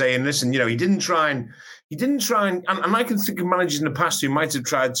by saying, listen, he didn't try and I can think of managers in the past who might have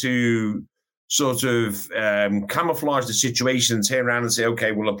tried to sort of camouflage the situation and turn around and say,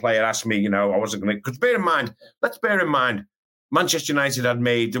 okay, well, a player asked me, I wasn't going to, because let's bear in mind, Manchester United had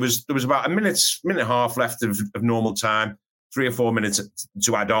made, there was about a minute and a half left of normal time, 3 or 4 minutes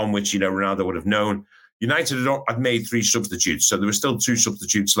to add on, which, Ronaldo would have known. United had made 3 substitutes, so there were still 2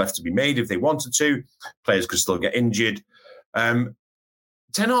 substitutes left to be made if they wanted to. Players could still get injured. Ten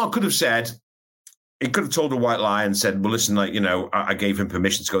Hag could have said, he could have told a white lie and said, well, listen, I gave him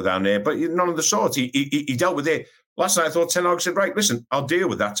permission to go down there, but none of the sort. He dealt with it. Last night I thought Ten Hag said, right, listen, I'll deal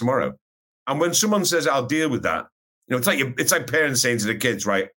with that tomorrow. And when someone says, I'll deal with that, it's like parents saying to the kids,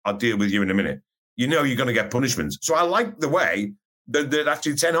 right, I'll deal with you in a minute. You're going to get punishments. So I like the way that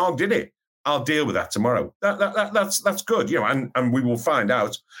actually Ten Hag did it. I'll deal with that tomorrow. That's good, and we will find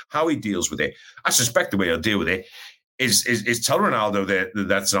out how he deals with it. I suspect the way he'll deal with it is tell Ronaldo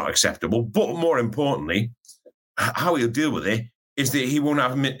that's not acceptable. But more importantly, how he'll deal with it is that he won't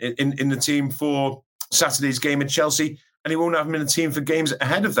have him in the team for Saturday's game at Chelsea, and he won't have him in the team for games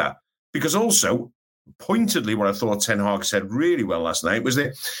ahead of that. Because also, pointedly, what I thought Ten Hag said really well last night was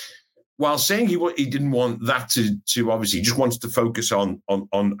that while saying he didn't want that to obviously, he just wanted to focus on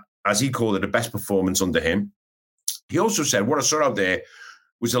as he called it, the best performance under him. He also said, what I saw out there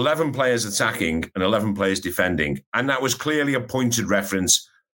was 11 players attacking and 11 players defending. And that was clearly a pointed reference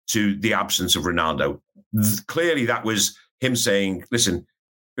to the absence of Ronaldo. Clearly, that was him saying, listen,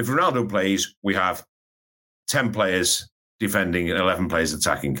 if Ronaldo plays, we have 10 players defending and 11 players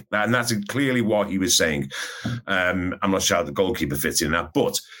attacking. And that's clearly what he was saying. I'm not sure how the goalkeeper fits in that.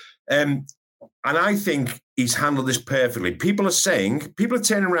 But and I think he's handled this perfectly. People are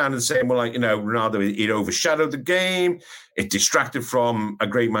turning around and saying, well, Ronaldo, it overshadowed the game. It distracted from a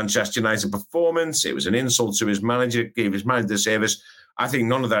great Manchester United performance. It was an insult to his manager, gave his manager the service. I think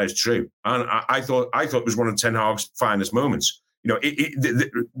none of that is true. And I thought it was one of Ten Hag's finest moments. The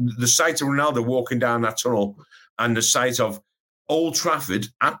sight of Ronaldo walking down that tunnel and the sight of Old Trafford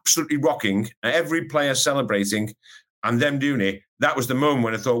absolutely rocking, every player celebrating, and them doing it, that was the moment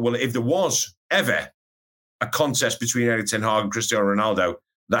when I thought, well, if there was ever a contest between Erik ten Hag and Cristiano Ronaldo,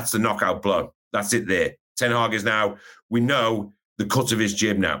 that's the knockout blow. That's it there. Ten Hag is now, we know the cut of his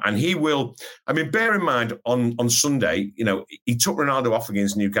jib now. And he will, bear in mind, on Sunday, he took Ronaldo off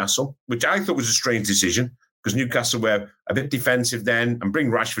against Newcastle, which I thought was a strange decision because Newcastle were a bit defensive then, and bring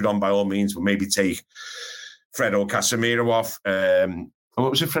Rashford on by all means, but maybe take Fred or Casemiro off.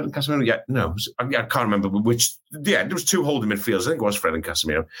 What was it, Fred and Casemiro? Yeah, no, I can't remember which. Yeah, there was 2 holding midfielders. I think it was Fred and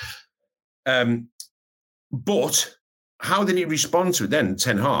Casemiro. But how did he respond to it then?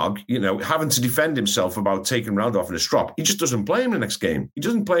 Ten Hag, having to defend himself about taking Ronaldo off in a strop. He just doesn't play him the next game.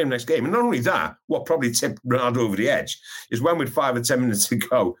 And not only that, what probably tipped Ronaldo over the edge is when with 5 or 10 minutes to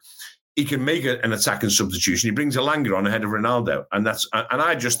go, he can make an attacking substitution. He brings Elanga on ahead of Ronaldo. And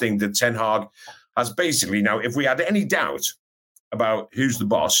I just think that Ten Hag has basically, now, if we had any doubt about who's the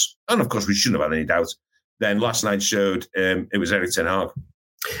boss, and of course we shouldn't have had any doubt, then last night showed it was Erik Ten Hag.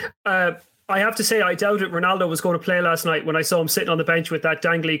 I have to say, I doubted Ronaldo was going to play last night when I saw him sitting on the bench with that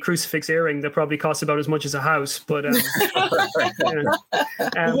dangly crucifix earring that probably cost about as much as a house. But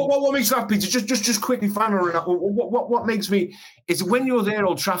what makes that, Peter? Just quickly, what makes me is when you're there,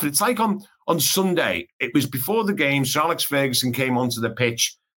 Old Trafford. It's like on Sunday. It was before the game. Sir Alex Ferguson came onto the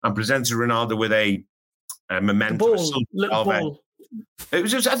pitch and presented Ronaldo with a memento. Ball. I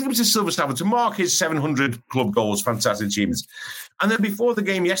think it was a silver staff to mark his 700 club goals, fantastic achievements. And then before the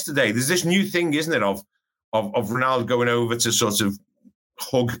game yesterday, there's this new thing, isn't it, of Ronaldo going over to sort of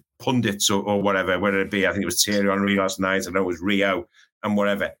hug pundits or whatever, whether it be, I think it was Thierry Henry last night, I know it was Rio and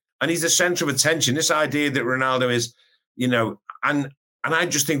whatever. And he's the centre of attention. This idea that Ronaldo is, and I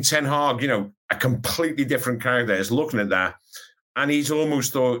just think Ten Hag, a completely different character is looking at that. And he's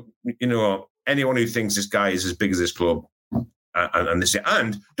almost thought, anyone who thinks this guy is as big as this club,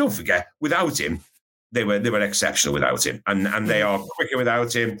 and don't forget, without him, they were exceptional without him, and they are quicker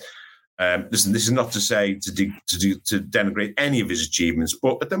without him. Listen, this is not to say to denigrate any of his achievements,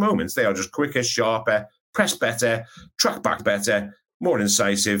 but at the moment they are just quicker, sharper, press better, track back better, more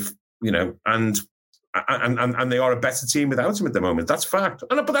incisive, and they are a better team without him at the moment. That's fact,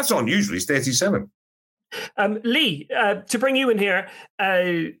 but that's unusual. He's 37. Lee, to bring you in here,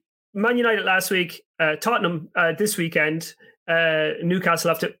 Man United last week, Tottenham this weekend. Newcastle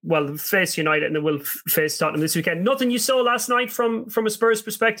have to face United and then will face Tottenham this weekend. Nothing you saw last night from a Spurs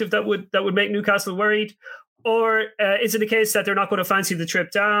perspective that would make Newcastle worried, or is it the case that they're not going to fancy the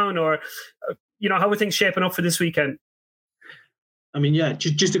trip down, or how are things shaping up for this weekend? I mean, yeah,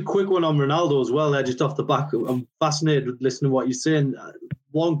 just a quick one on Ronaldo as well. Just off the back, I'm fascinated with listening to what you're saying.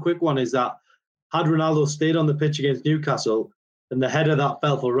 One quick one is that had Ronaldo stayed on the pitch against Newcastle and the header that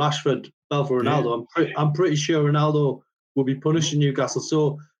fell for Rashford fell for Ronaldo, I'm pretty sure Ronaldo will be punishing Newcastle.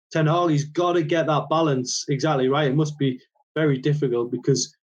 So Ten Hag, he's got to get that balance exactly right. It must be very difficult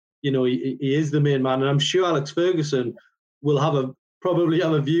because, he is the main man. And I'm sure Alex Ferguson will probably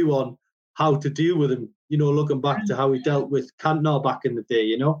have a view on how to deal with him, looking back to how he dealt with Cantona back in the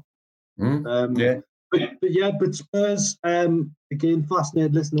day, But Spurs, again,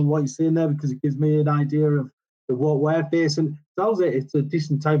 fascinated listening to what you're saying there because it gives me an idea of what we're facing. Sounds like it's a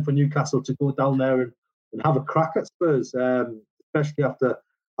decent time for Newcastle to go down there and have a crack at Spurs, especially after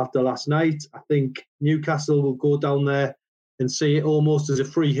last night. I think Newcastle will go down there and see it almost as a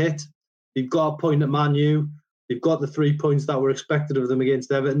free hit. They've got a point at Man U. They've got the 3 points that were expected of them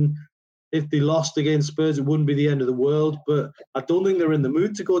against Everton. If they lost against Spurs, it wouldn't be the end of the world. But I don't think they're in the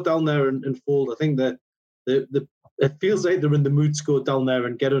mood to go down there and fold. I think that it feels like they're in the mood to go down there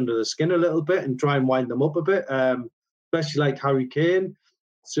and get under the skin a little bit and try and wind them up a bit, especially like Harry Kane.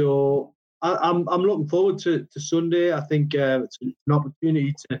 So I'm looking forward to Sunday. I think it's an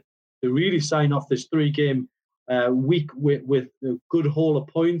opportunity to really sign off this 3-game week with a good haul of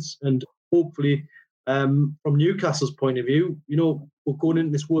points, and hopefully from Newcastle's point of view, we're going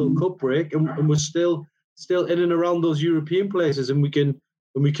into this World Cup break and we're still in and around those European places, and we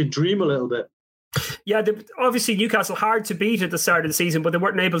can dream a little bit. Yeah, obviously Newcastle hard to beat at the start of the season, but they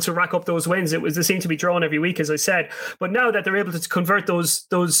weren't able to rack up those wins. They seemed to be drawn every week, as I said. But now that they're able to convert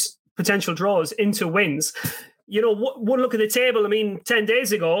those potential draws into wins, one look at the table. I mean, 10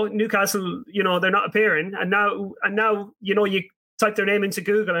 days ago, Newcastle, they're not appearing, and now you type their name into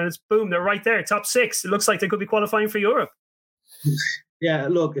Google and it's boom, they're right there, top 6. It looks like they could be qualifying for Europe. Yeah,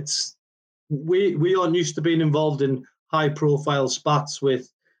 look, we aren't used to being involved in high-profile spats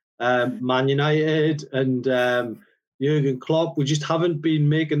with Man United and Jurgen Klopp. We just haven't been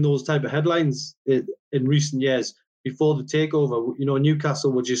making those type of headlines in recent years. Before the takeover,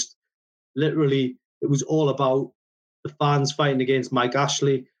 Newcastle were just literally, it was all about the fans fighting against Mike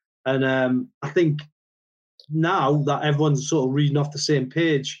Ashley. And I think now that everyone's sort of reading off the same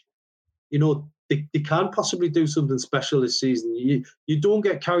page, they can't possibly do something special this season. You don't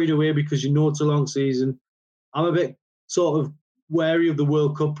get carried away because it's a long season. I'm a bit sort of wary of the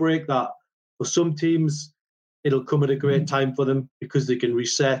World Cup break, that for some teams it'll come at a great time for them because they can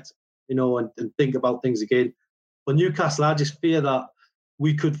reset, and think about things again. For Newcastle, I just fear that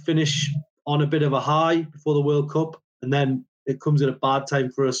we could finish on a bit of a high before the World Cup, and then it comes at a bad time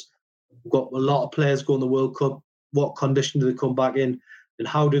for us. We've got a lot of players going to the World Cup. What condition do they come back in, and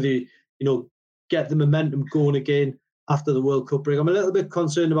how do they, get the momentum going again after the World Cup break. I'm a little bit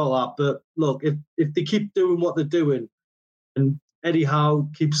concerned about that. But look, if they keep doing what they're doing, and Eddie Howe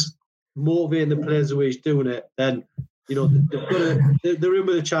keeps motivating the players the way he's doing it, then they're in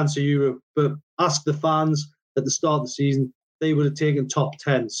with a chance of Europe. But ask the fans at the start of the season, they would have taken top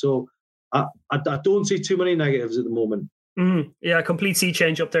 10. So I don't see too many negatives at the moment. Yeah, complete sea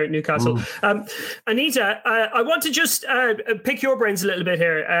change up there at Newcastle. Anita, I want to just pick your brains a little bit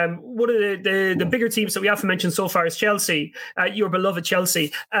here. One of the bigger teams that we haven't mentioned so far is Chelsea, your beloved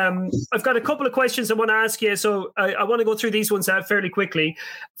Chelsea. I've got a couple of questions I want to ask you, so I want to go through these ones fairly quickly.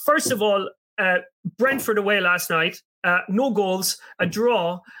 First of all, Brentford away last night, no goals, a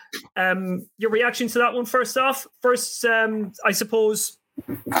draw. Your reaction to that one first off? First, I suppose,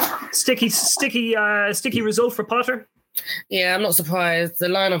 sticky result for Potter. Yeah, I'm not surprised. The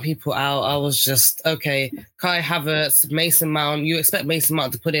lineup he put out, I was just, okay, Kai Havertz, Mason Mount. You expect Mason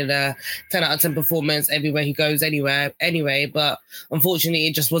Mount to put in a 10 out of 10 performance everywhere he goes anyway, but unfortunately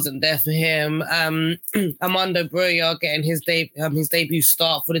it just wasn't there for him. Armando Broja getting his debut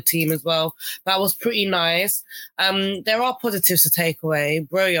start for the team as well. That was pretty nice. There are positives to take away.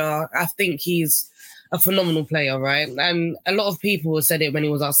 Broja, I think he's a phenomenal player, right? And a lot of people said it when he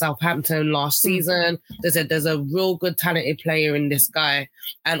was at Southampton last season. They said there's a real good talented player in this guy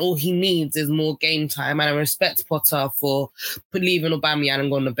and all he needs is more game time. And I respect Potter for leaving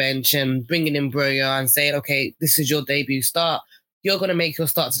Aubameyang on the bench and bringing in Broja and saying, okay, this is your debut start. You're going to make your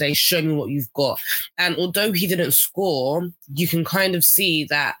start today. Show me what you've got. And although he didn't score, you can kind of see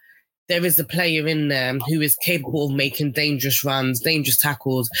that there is a player in there who is capable of making dangerous runs, dangerous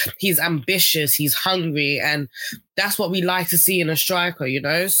tackles. He's ambitious, he's hungry, and that's what we like to see in a striker,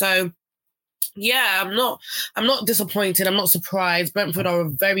 So, yeah, I'm not disappointed. I'm not surprised. Brentford are a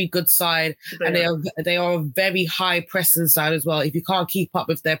very good side, and they are a very high pressing side as well. If you can't keep up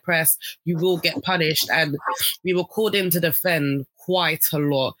with their press, you will get punished. And we were called in to defend quite a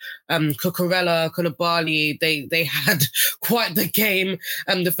lot. Cucurella, Koulibaly, they had quite the game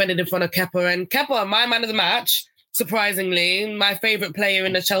defended in front of Kepa. And Kepa, my man of the match, surprisingly, my favourite player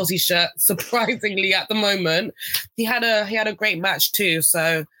in the Chelsea shirt, surprisingly at the moment. He had a great match too.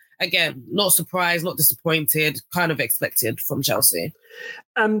 So again, not surprised, not disappointed, kind of expected from Chelsea.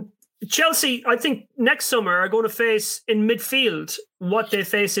 Chelsea, I think next summer are going to face in midfield what they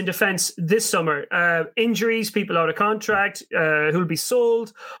face in defence this summer. Injuries, people out of contract, who'll be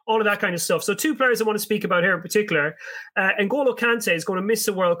sold, all of that kind of stuff. So two players I want to speak about here in particular. N'Golo Kante is going to miss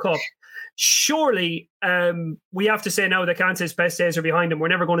the World Cup. Surely we have to say now that Kante's best days are behind him. We're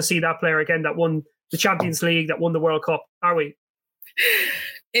never going to see that player again that won the Champions League, that won the World Cup, are we?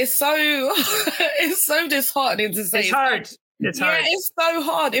 It's so disheartening to say. It's hard. It's hard. Yeah, it's so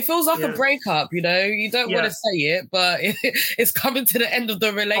hard. It feels like a breakup, You don't want to say it, but it's coming to the end of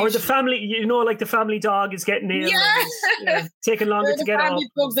the relationship. Or the family, like the family dog is getting ill. Yeah. Taking longer to get up. The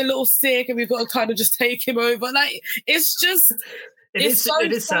family dog's a little sick and we've got to kind of just take him over. Like, it's just... It is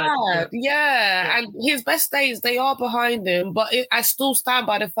sad. Yeah, and his best days, they are behind him, but I still stand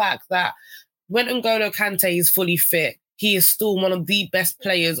by the fact that when N'Golo Kante is fully fit, he is still one of the best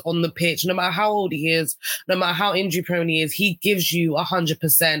players on the pitch. No matter how old he is, no matter how injury prone he is, he gives you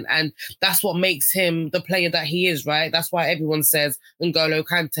 100%. And that's what makes him the player that he is, right? That's why everyone says N'Golo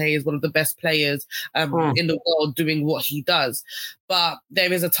Kante is one of the best players in the world doing what he does. But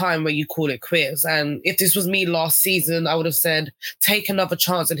there is a time where you call it quits. And if this was me last season, I would have said, take another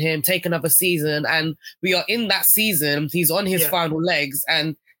chance on him, take another season. And we are in that season. He's on his final legs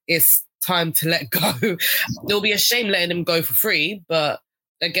and it's time to let go. It'll be a shame letting him go for free, but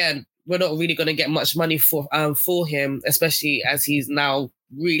again, we're not really going to get much money for him, especially as he's now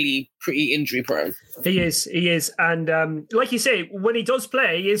really pretty injury prone. He is. And like you say, when he does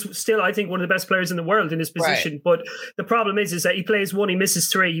play, he is still, I think, one of the best players in the world in his position. Right. But the problem is that he plays one, he misses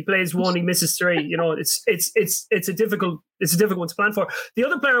three. He plays one, he misses three. It's a difficult one to plan for. The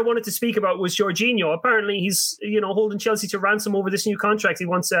other player I wanted to speak about was Jorginho. Apparently, he's holding Chelsea to ransom over this new contract. He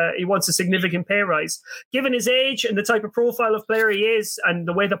wants a significant pay rise. Given his age and the type of profile of player he is, and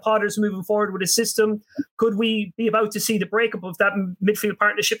the way the Potter's moving forward with his system, could we be about to see the breakup of that midfield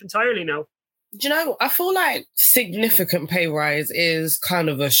partnership entirely now? I feel like significant pay rise is kind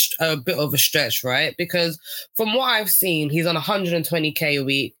of a bit of a stretch, right? Because from what I've seen, he's on 120k a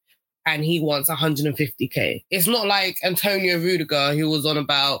week and he wants 150k. It's not like Antonio Rudiger, who was on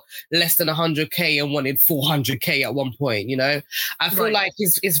about less than 100k and wanted 400k at one point, I feel like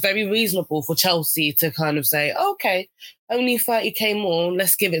it's very reasonable for Chelsea to kind of say, okay, only 30k more,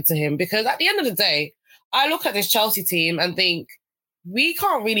 let's give it to him. Because at the end of the day, I look at this Chelsea team and think, we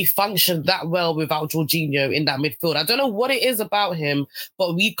can't really function that well without Jorginho in that midfield. I don't know what it is about him,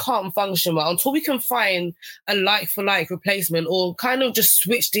 but we can't function well until we can find a like-for-like replacement or kind of just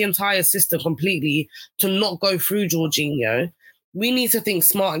switch the entire system completely to not go through Jorginho. We need to think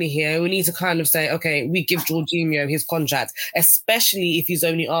smartly here. We need to kind of say, okay, we give Jorginho his contract, especially if he's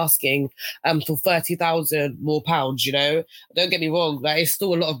only asking for £30,000 more, you know? Don't get me wrong, like, it's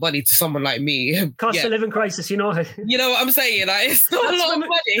still a lot of money to someone like me. Cost of living crisis, you know. You know what I'm saying? Like, it's still a lot of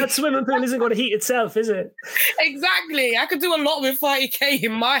money. That swimming pool isn't going to heat itself, is it? Exactly. I could do a lot with 30k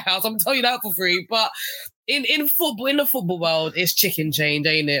in my house. I'm telling you that for free. But in football, in the football world, it's chicken change,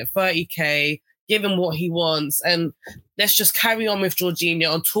 ain't it? 30k. Give him what he wants, and let's just carry on with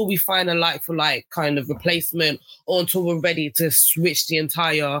Jorginho until we find a like-for-like kind of replacement, or until we're ready to switch the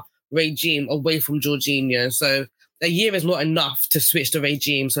entire regime away from Jorginho. So a year is not enough to switch the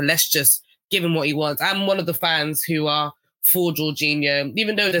regime, so let's just give him what he wants. I'm one of the fans who are for Jorginho,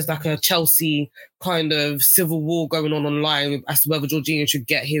 even though there's like a Chelsea kind of civil war going on online as to whether Jorginho should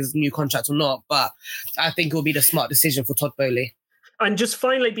get his new contract or not, but I think it will be the smart decision for Todd Boehly. And just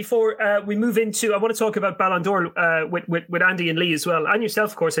finally, before we move into, I want to talk about Ballon d'Or with Andy and Lee as well, and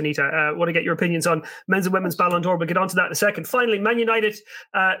yourself, of course, Anita. I want to get your opinions on men's and women's Ballon d'Or. We'll get onto that in a second. Finally, Man United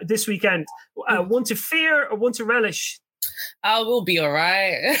this weekend. One to fear or one to relish? We'll be all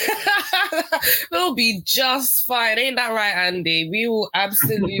right. We'll be just fine. Ain't that right, Andy? We will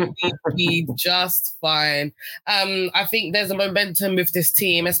absolutely be just fine. I think there's a momentum with this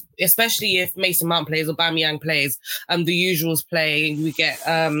team, especially if Mason Mount plays or Aubameyang plays. The usuals play. We get,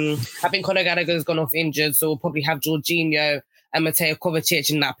 I think Conor Gallagher's gone off injured, so we'll probably have Jorginho and Mateo Kovacic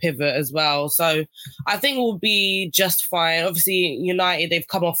in that pivot as well. So I think we'll be just fine. Obviously, United, they've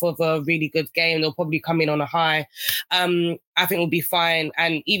come off of a really good game. They'll probably come in on a high. I think we'll be fine.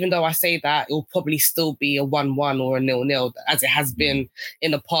 And even though I say that, it will probably still be a 1-1 or a 0-0, as it has been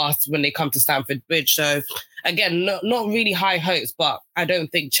in the past when they come to Stamford Bridge. So again, not really high hopes, but I don't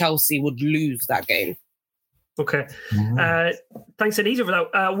think Chelsea would lose that game. Okay. Thanks, Anita, for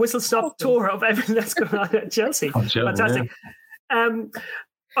that whistle-stop tour of everything that's going on at Chelsea. Fantastic. Yeah.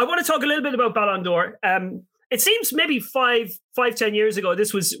 I want to talk a little bit about Ballon d'Or. It seems maybe 5-10 years ago,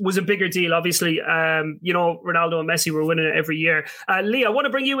 this was a bigger deal. Obviously, Ronaldo and Messi were winning it every year. Lee, I want to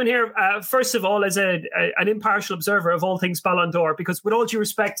bring you in here, first of all, as an impartial observer of all things Ballon d'Or, because with all due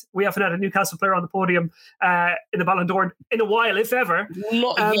respect, we haven't had a Newcastle player on the podium in the Ballon d'Or in a while, if ever.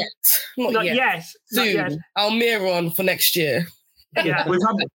 Not yet. Not yet. Soon. Almiron for next year. Yeah.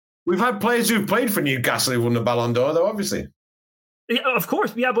 We've had players who've played for Newcastle who won the Ballon d'Or, though, obviously. Yeah, of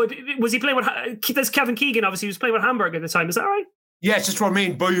course, yeah, but was he playing with... There's Kevin Keegan, obviously, he was playing with Hamburg at the time, is that right? Yes, that's what I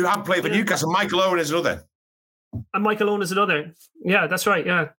mean, but you have played for Newcastle. Michael Owen is another. And Michael Owen is another. Yeah, that's right,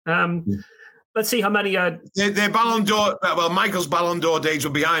 yeah. Let's see how many... Their Ballon d'Or... Well, Michael's Ballon d'Or days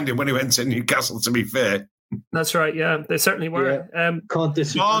were behind him when he went to Newcastle, to be fair. That's right, yeah, they certainly were. Yeah. Can't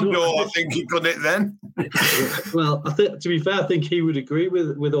disagree. Ballon d'Or, I think he got it then. Well, I think, to be fair, I think he would agree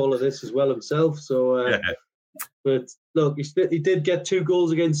with all of this as well himself, so... yeah. But look, he did get 2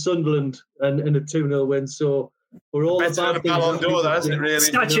 goals against Sunderland and a 2-0 win. So we're all about a Ballon d'Or, isn't it? Really,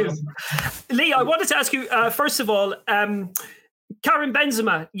 statue. Lee, I wanted to ask you first of all, Karim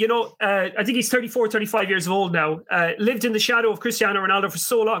Benzema. I think he's 34, 35 years old now. Lived in the shadow of Cristiano Ronaldo for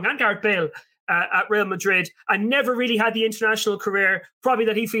so long, and Gareth Bale at Real Madrid, and never really had the international career probably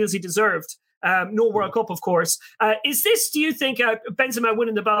that he feels he deserved. No World Cup, of course. Is this, do you think, Benzema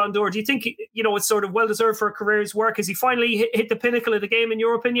winning the Ballon d'Or, do you think, it's sort of well-deserved for a career's work? Has he finally hit the pinnacle of the game, in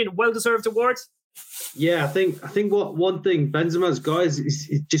your opinion? Well-deserved award? Yeah, I think what one thing Benzema's got is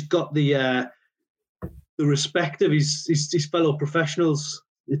he's just got the respect of his fellow professionals.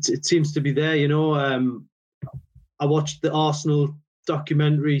 It seems to be there, I watched the Arsenal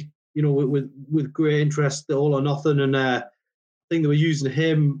documentary, with great interest, the All or Nothing, and I think they were using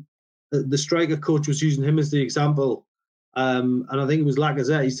him. The striker coach was using him as the example. And I think it was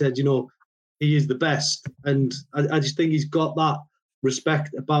Lacazette. He said, he is the best. And I just think he's got that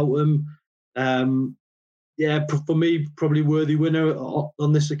respect about him. For me, probably worthy winner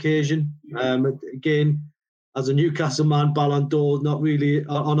on this occasion. Again, as a Newcastle man, Ballon d'Or, not really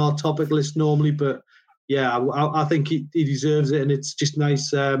on our topic list normally, but yeah, I think he deserves it. And it's just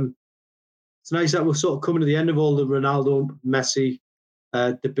nice. It's nice that we're sort of coming to the end of all the Ronaldo, Messi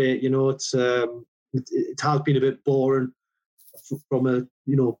debate. It has been a bit boring from a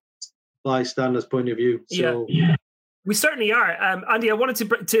bystander's point of view. So. Yeah. We certainly are. Andy, I wanted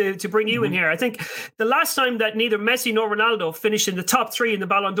to bring you in here. I think the last time that neither Messi nor Ronaldo finished in the top 3 in the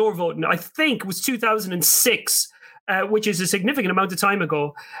Ballon d'Or voting, I think, was 2006, which is a significant amount of time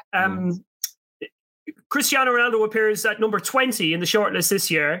ago. Cristiano Ronaldo appears at number 20 in the shortlist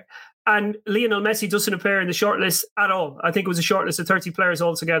this year, and Lionel Messi doesn't appear in the shortlist at all. I think it was a shortlist of 30 players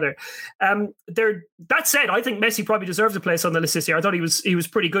altogether. That said, I think Messi probably deserves a place on the list this year. I thought he was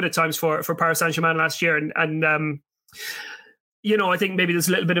pretty good at times for Paris Saint-Germain last year, and I think maybe there's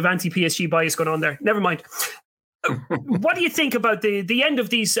a little bit of anti-PSG bias going on there. Never mind. What do you think about the end of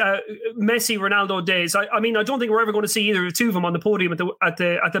these Messi Ronaldo days? I mean, I don't think we're ever going to see either of the two of them on the podium at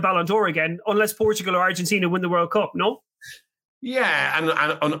the Ballon d'Or again, unless Portugal or Argentina win the World Cup. No. Yeah,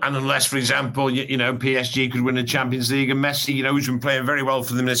 and unless, for example, PSG could win the Champions League, and Messi, who's been playing very well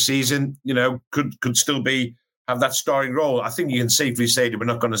for them this season, could still have that starring role. I think you can safely say that we're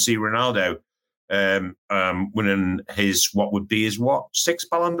not going to see Ronaldo winning his sixth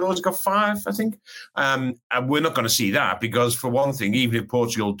Ballon d'Or. He's got 5, I think. And we're not going to see that because, for one thing, even if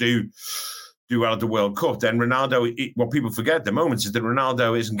Portugal do well at the World Cup, then Ronaldo, what people forget at the moment is that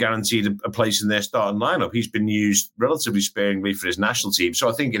Ronaldo isn't guaranteed a place in their starting lineup. He's been used relatively sparingly for his national team. So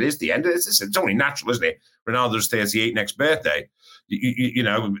I think it is the end. It's only natural, isn't it? Ronaldo's 38 next birthday.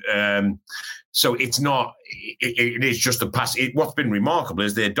 So it's not, it is just a pass. What's been remarkable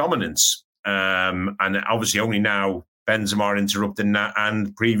is their dominance. And obviously only now Benzema interrupting that,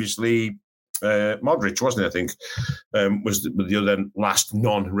 and previously Modric, wasn't it? I think was the other last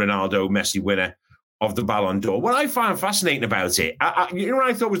non-Ronaldo Messi winner of the Ballon d'Or. What I find fascinating about it, what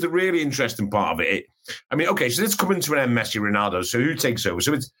I thought was the really interesting part of it. Okay, so let's come into an end, Messi, Ronaldo. So who takes over?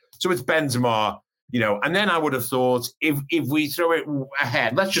 So it's Benzema, and then I would have thought if we throw it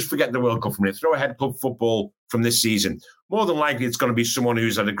ahead, let's just forget the World Cup from it, throw ahead club football from this season. More than likely, it's going to be someone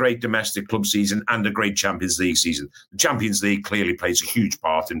who's had a great domestic club season and a great Champions League season. The Champions League clearly plays a huge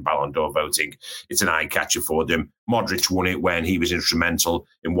part in Ballon d'Or voting. It's an eye catcher for them. Modric won it when he was instrumental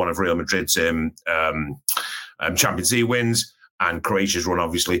in one of Real Madrid's Champions League wins, and Croatia's run,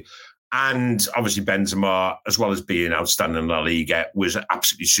 obviously. And obviously Benzema, as well as being outstanding in La Liga, was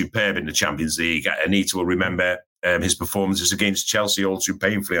absolutely superb in the Champions League. Anita will remember his performances against Chelsea all too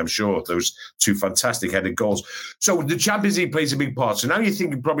painfully, I'm sure. Those 2 fantastic headed goals. So the Champions League plays a big part. So now you're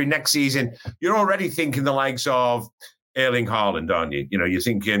thinking probably next season, you're already thinking the likes of Erling Haaland, aren't you? You're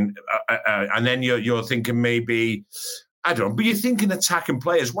thinking, and then you're thinking maybe, I don't know, but you're thinking attacking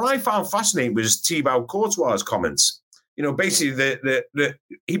players. What I found fascinating was Thibaut Courtois' comments. Basically,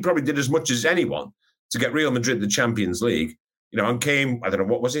 he probably did as much as anyone to get Real Madrid the Champions League, and came, I don't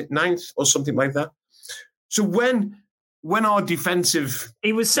know, what was it, 9th or something like that. So when our defensive...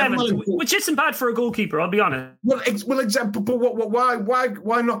 He was 7th, which isn't bad for a goalkeeper, I'll be honest. Well, example, but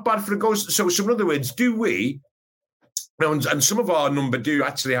why not bad for a goalkeeper? So in other words, do we... And some of our number do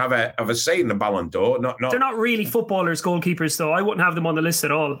actually have a say in the Ballon d'Or. They're not really footballers, goalkeepers, though. I wouldn't have them on the list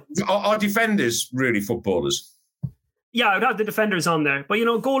at all. Are defenders really footballers? Yeah, I would have the defenders on there. But,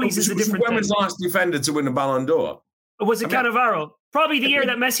 goalies is a different thing. When was the last defender to win a Ballon d'Or? Was it Cannavaro? Probably the year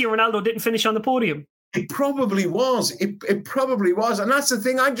that Messi and Ronaldo didn't finish on the podium. It probably was. It probably was. And that's the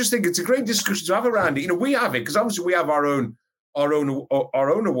thing. I just think it's a great discussion to have around it. We have it because obviously we have our own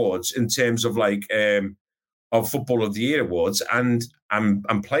awards in terms of of Football of the Year awards and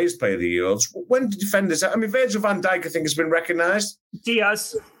Players Player of the Year awards. When did defenders... Virgil van Dijk, I think, has been recognised.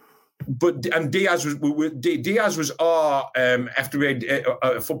 Diaz. But Diaz was our after we had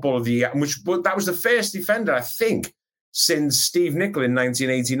Football of the Year, but that was the first defender, I think, since Steve Nicol in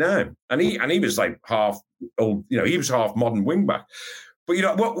 1989, and he was like half old, he was half modern wingback. But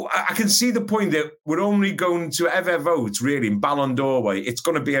I can see the point that we're only going to ever vote really in Ballon d'Or way. It's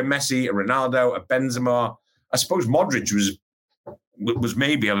going to be a Messi, a Ronaldo, a Benzema. I suppose Modric was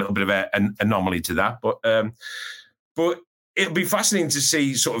maybe a little bit of an anomaly to that, but it'll be fascinating to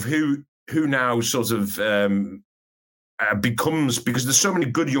see sort of who now sort of becomes, because there's so many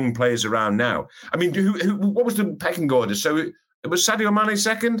good young players around now. I mean, what was the pecking order? So it was Sadio Mane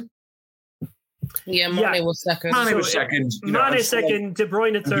second? Yeah, Mane was second. Mane was second. Mane second, De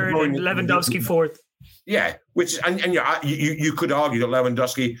Bruyne third, and Lewandowski fourth. Yeah, and you could argue that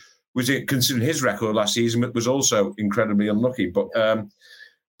Lewandowski was, considering his record last season, was also incredibly unlucky. But yeah,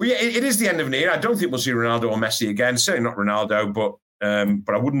 it is the end of an era. I don't think we'll see Ronaldo or Messi again. Certainly not Ronaldo, but I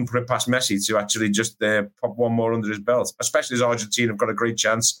wouldn't put it past Messi to actually just pop one more under his belt, especially as Argentina have got a great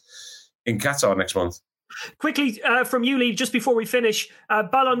chance in Qatar next month. Quickly, from you, Lee, just before we finish,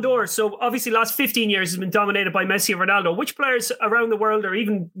 Ballon d'Or. So obviously the last 15 years has been dominated by Messi and Ronaldo. Which players around the world or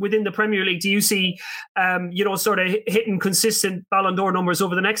even within the Premier League do you see, sort of hitting consistent Ballon d'Or numbers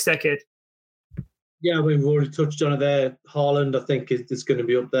over the next decade? Yeah, we've already touched on it there. Haaland, I think, is going to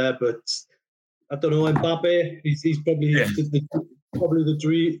be up there, but I don't know. Mbappe, he's probably probably the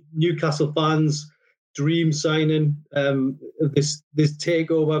dream. Newcastle fans dream signing this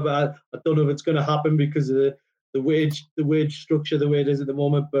takeover, but I don't know if it's going to happen because of the wage structure the way it is at the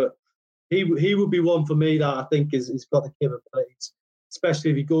moment. But he would be one for me that I think he's got the capabilities,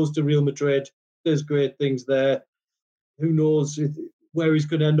 especially if he goes to Real Madrid. There's great things there. Who knows where he's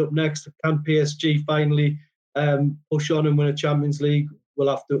going to end up next? Can PSG finally push on and win a Champions League? We'll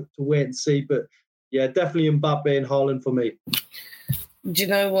have to wait and see. But yeah, definitely Mbappe and Haaland for me. Do you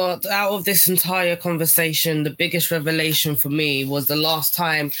know what? Out of this entire conversation, the biggest revelation for me was the last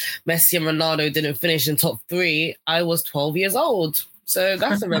time Messi and Ronaldo didn't finish in top 3. I was 12 years old. So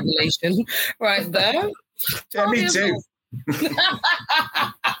that's a revelation right there. Yeah, me too.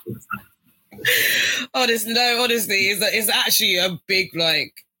 Honestly, it's actually a big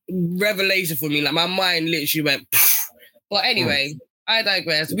revelation for me. Like my mind literally went. Pfft. But anyway, I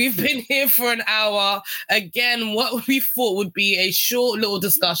digress. We've been here for an hour. Again, what we thought would be a short little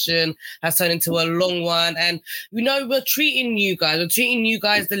discussion has turned into a long one. And we're treating you guys,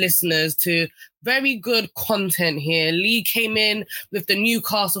 the listeners, to very good content here. Lee came in with the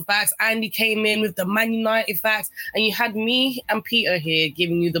Newcastle facts. Andy came in with the Man United facts. And you had me and Peter here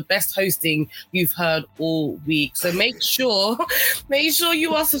giving you the best hosting you've heard all week. So make sure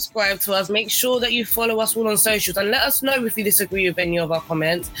you are subscribed to us. Make sure that you follow us all on socials and let us know if you disagree with any of our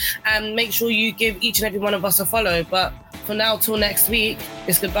comments. And make sure you give each and every one of us a follow. But for now, till next week,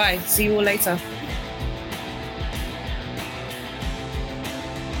 it's goodbye. See you all later.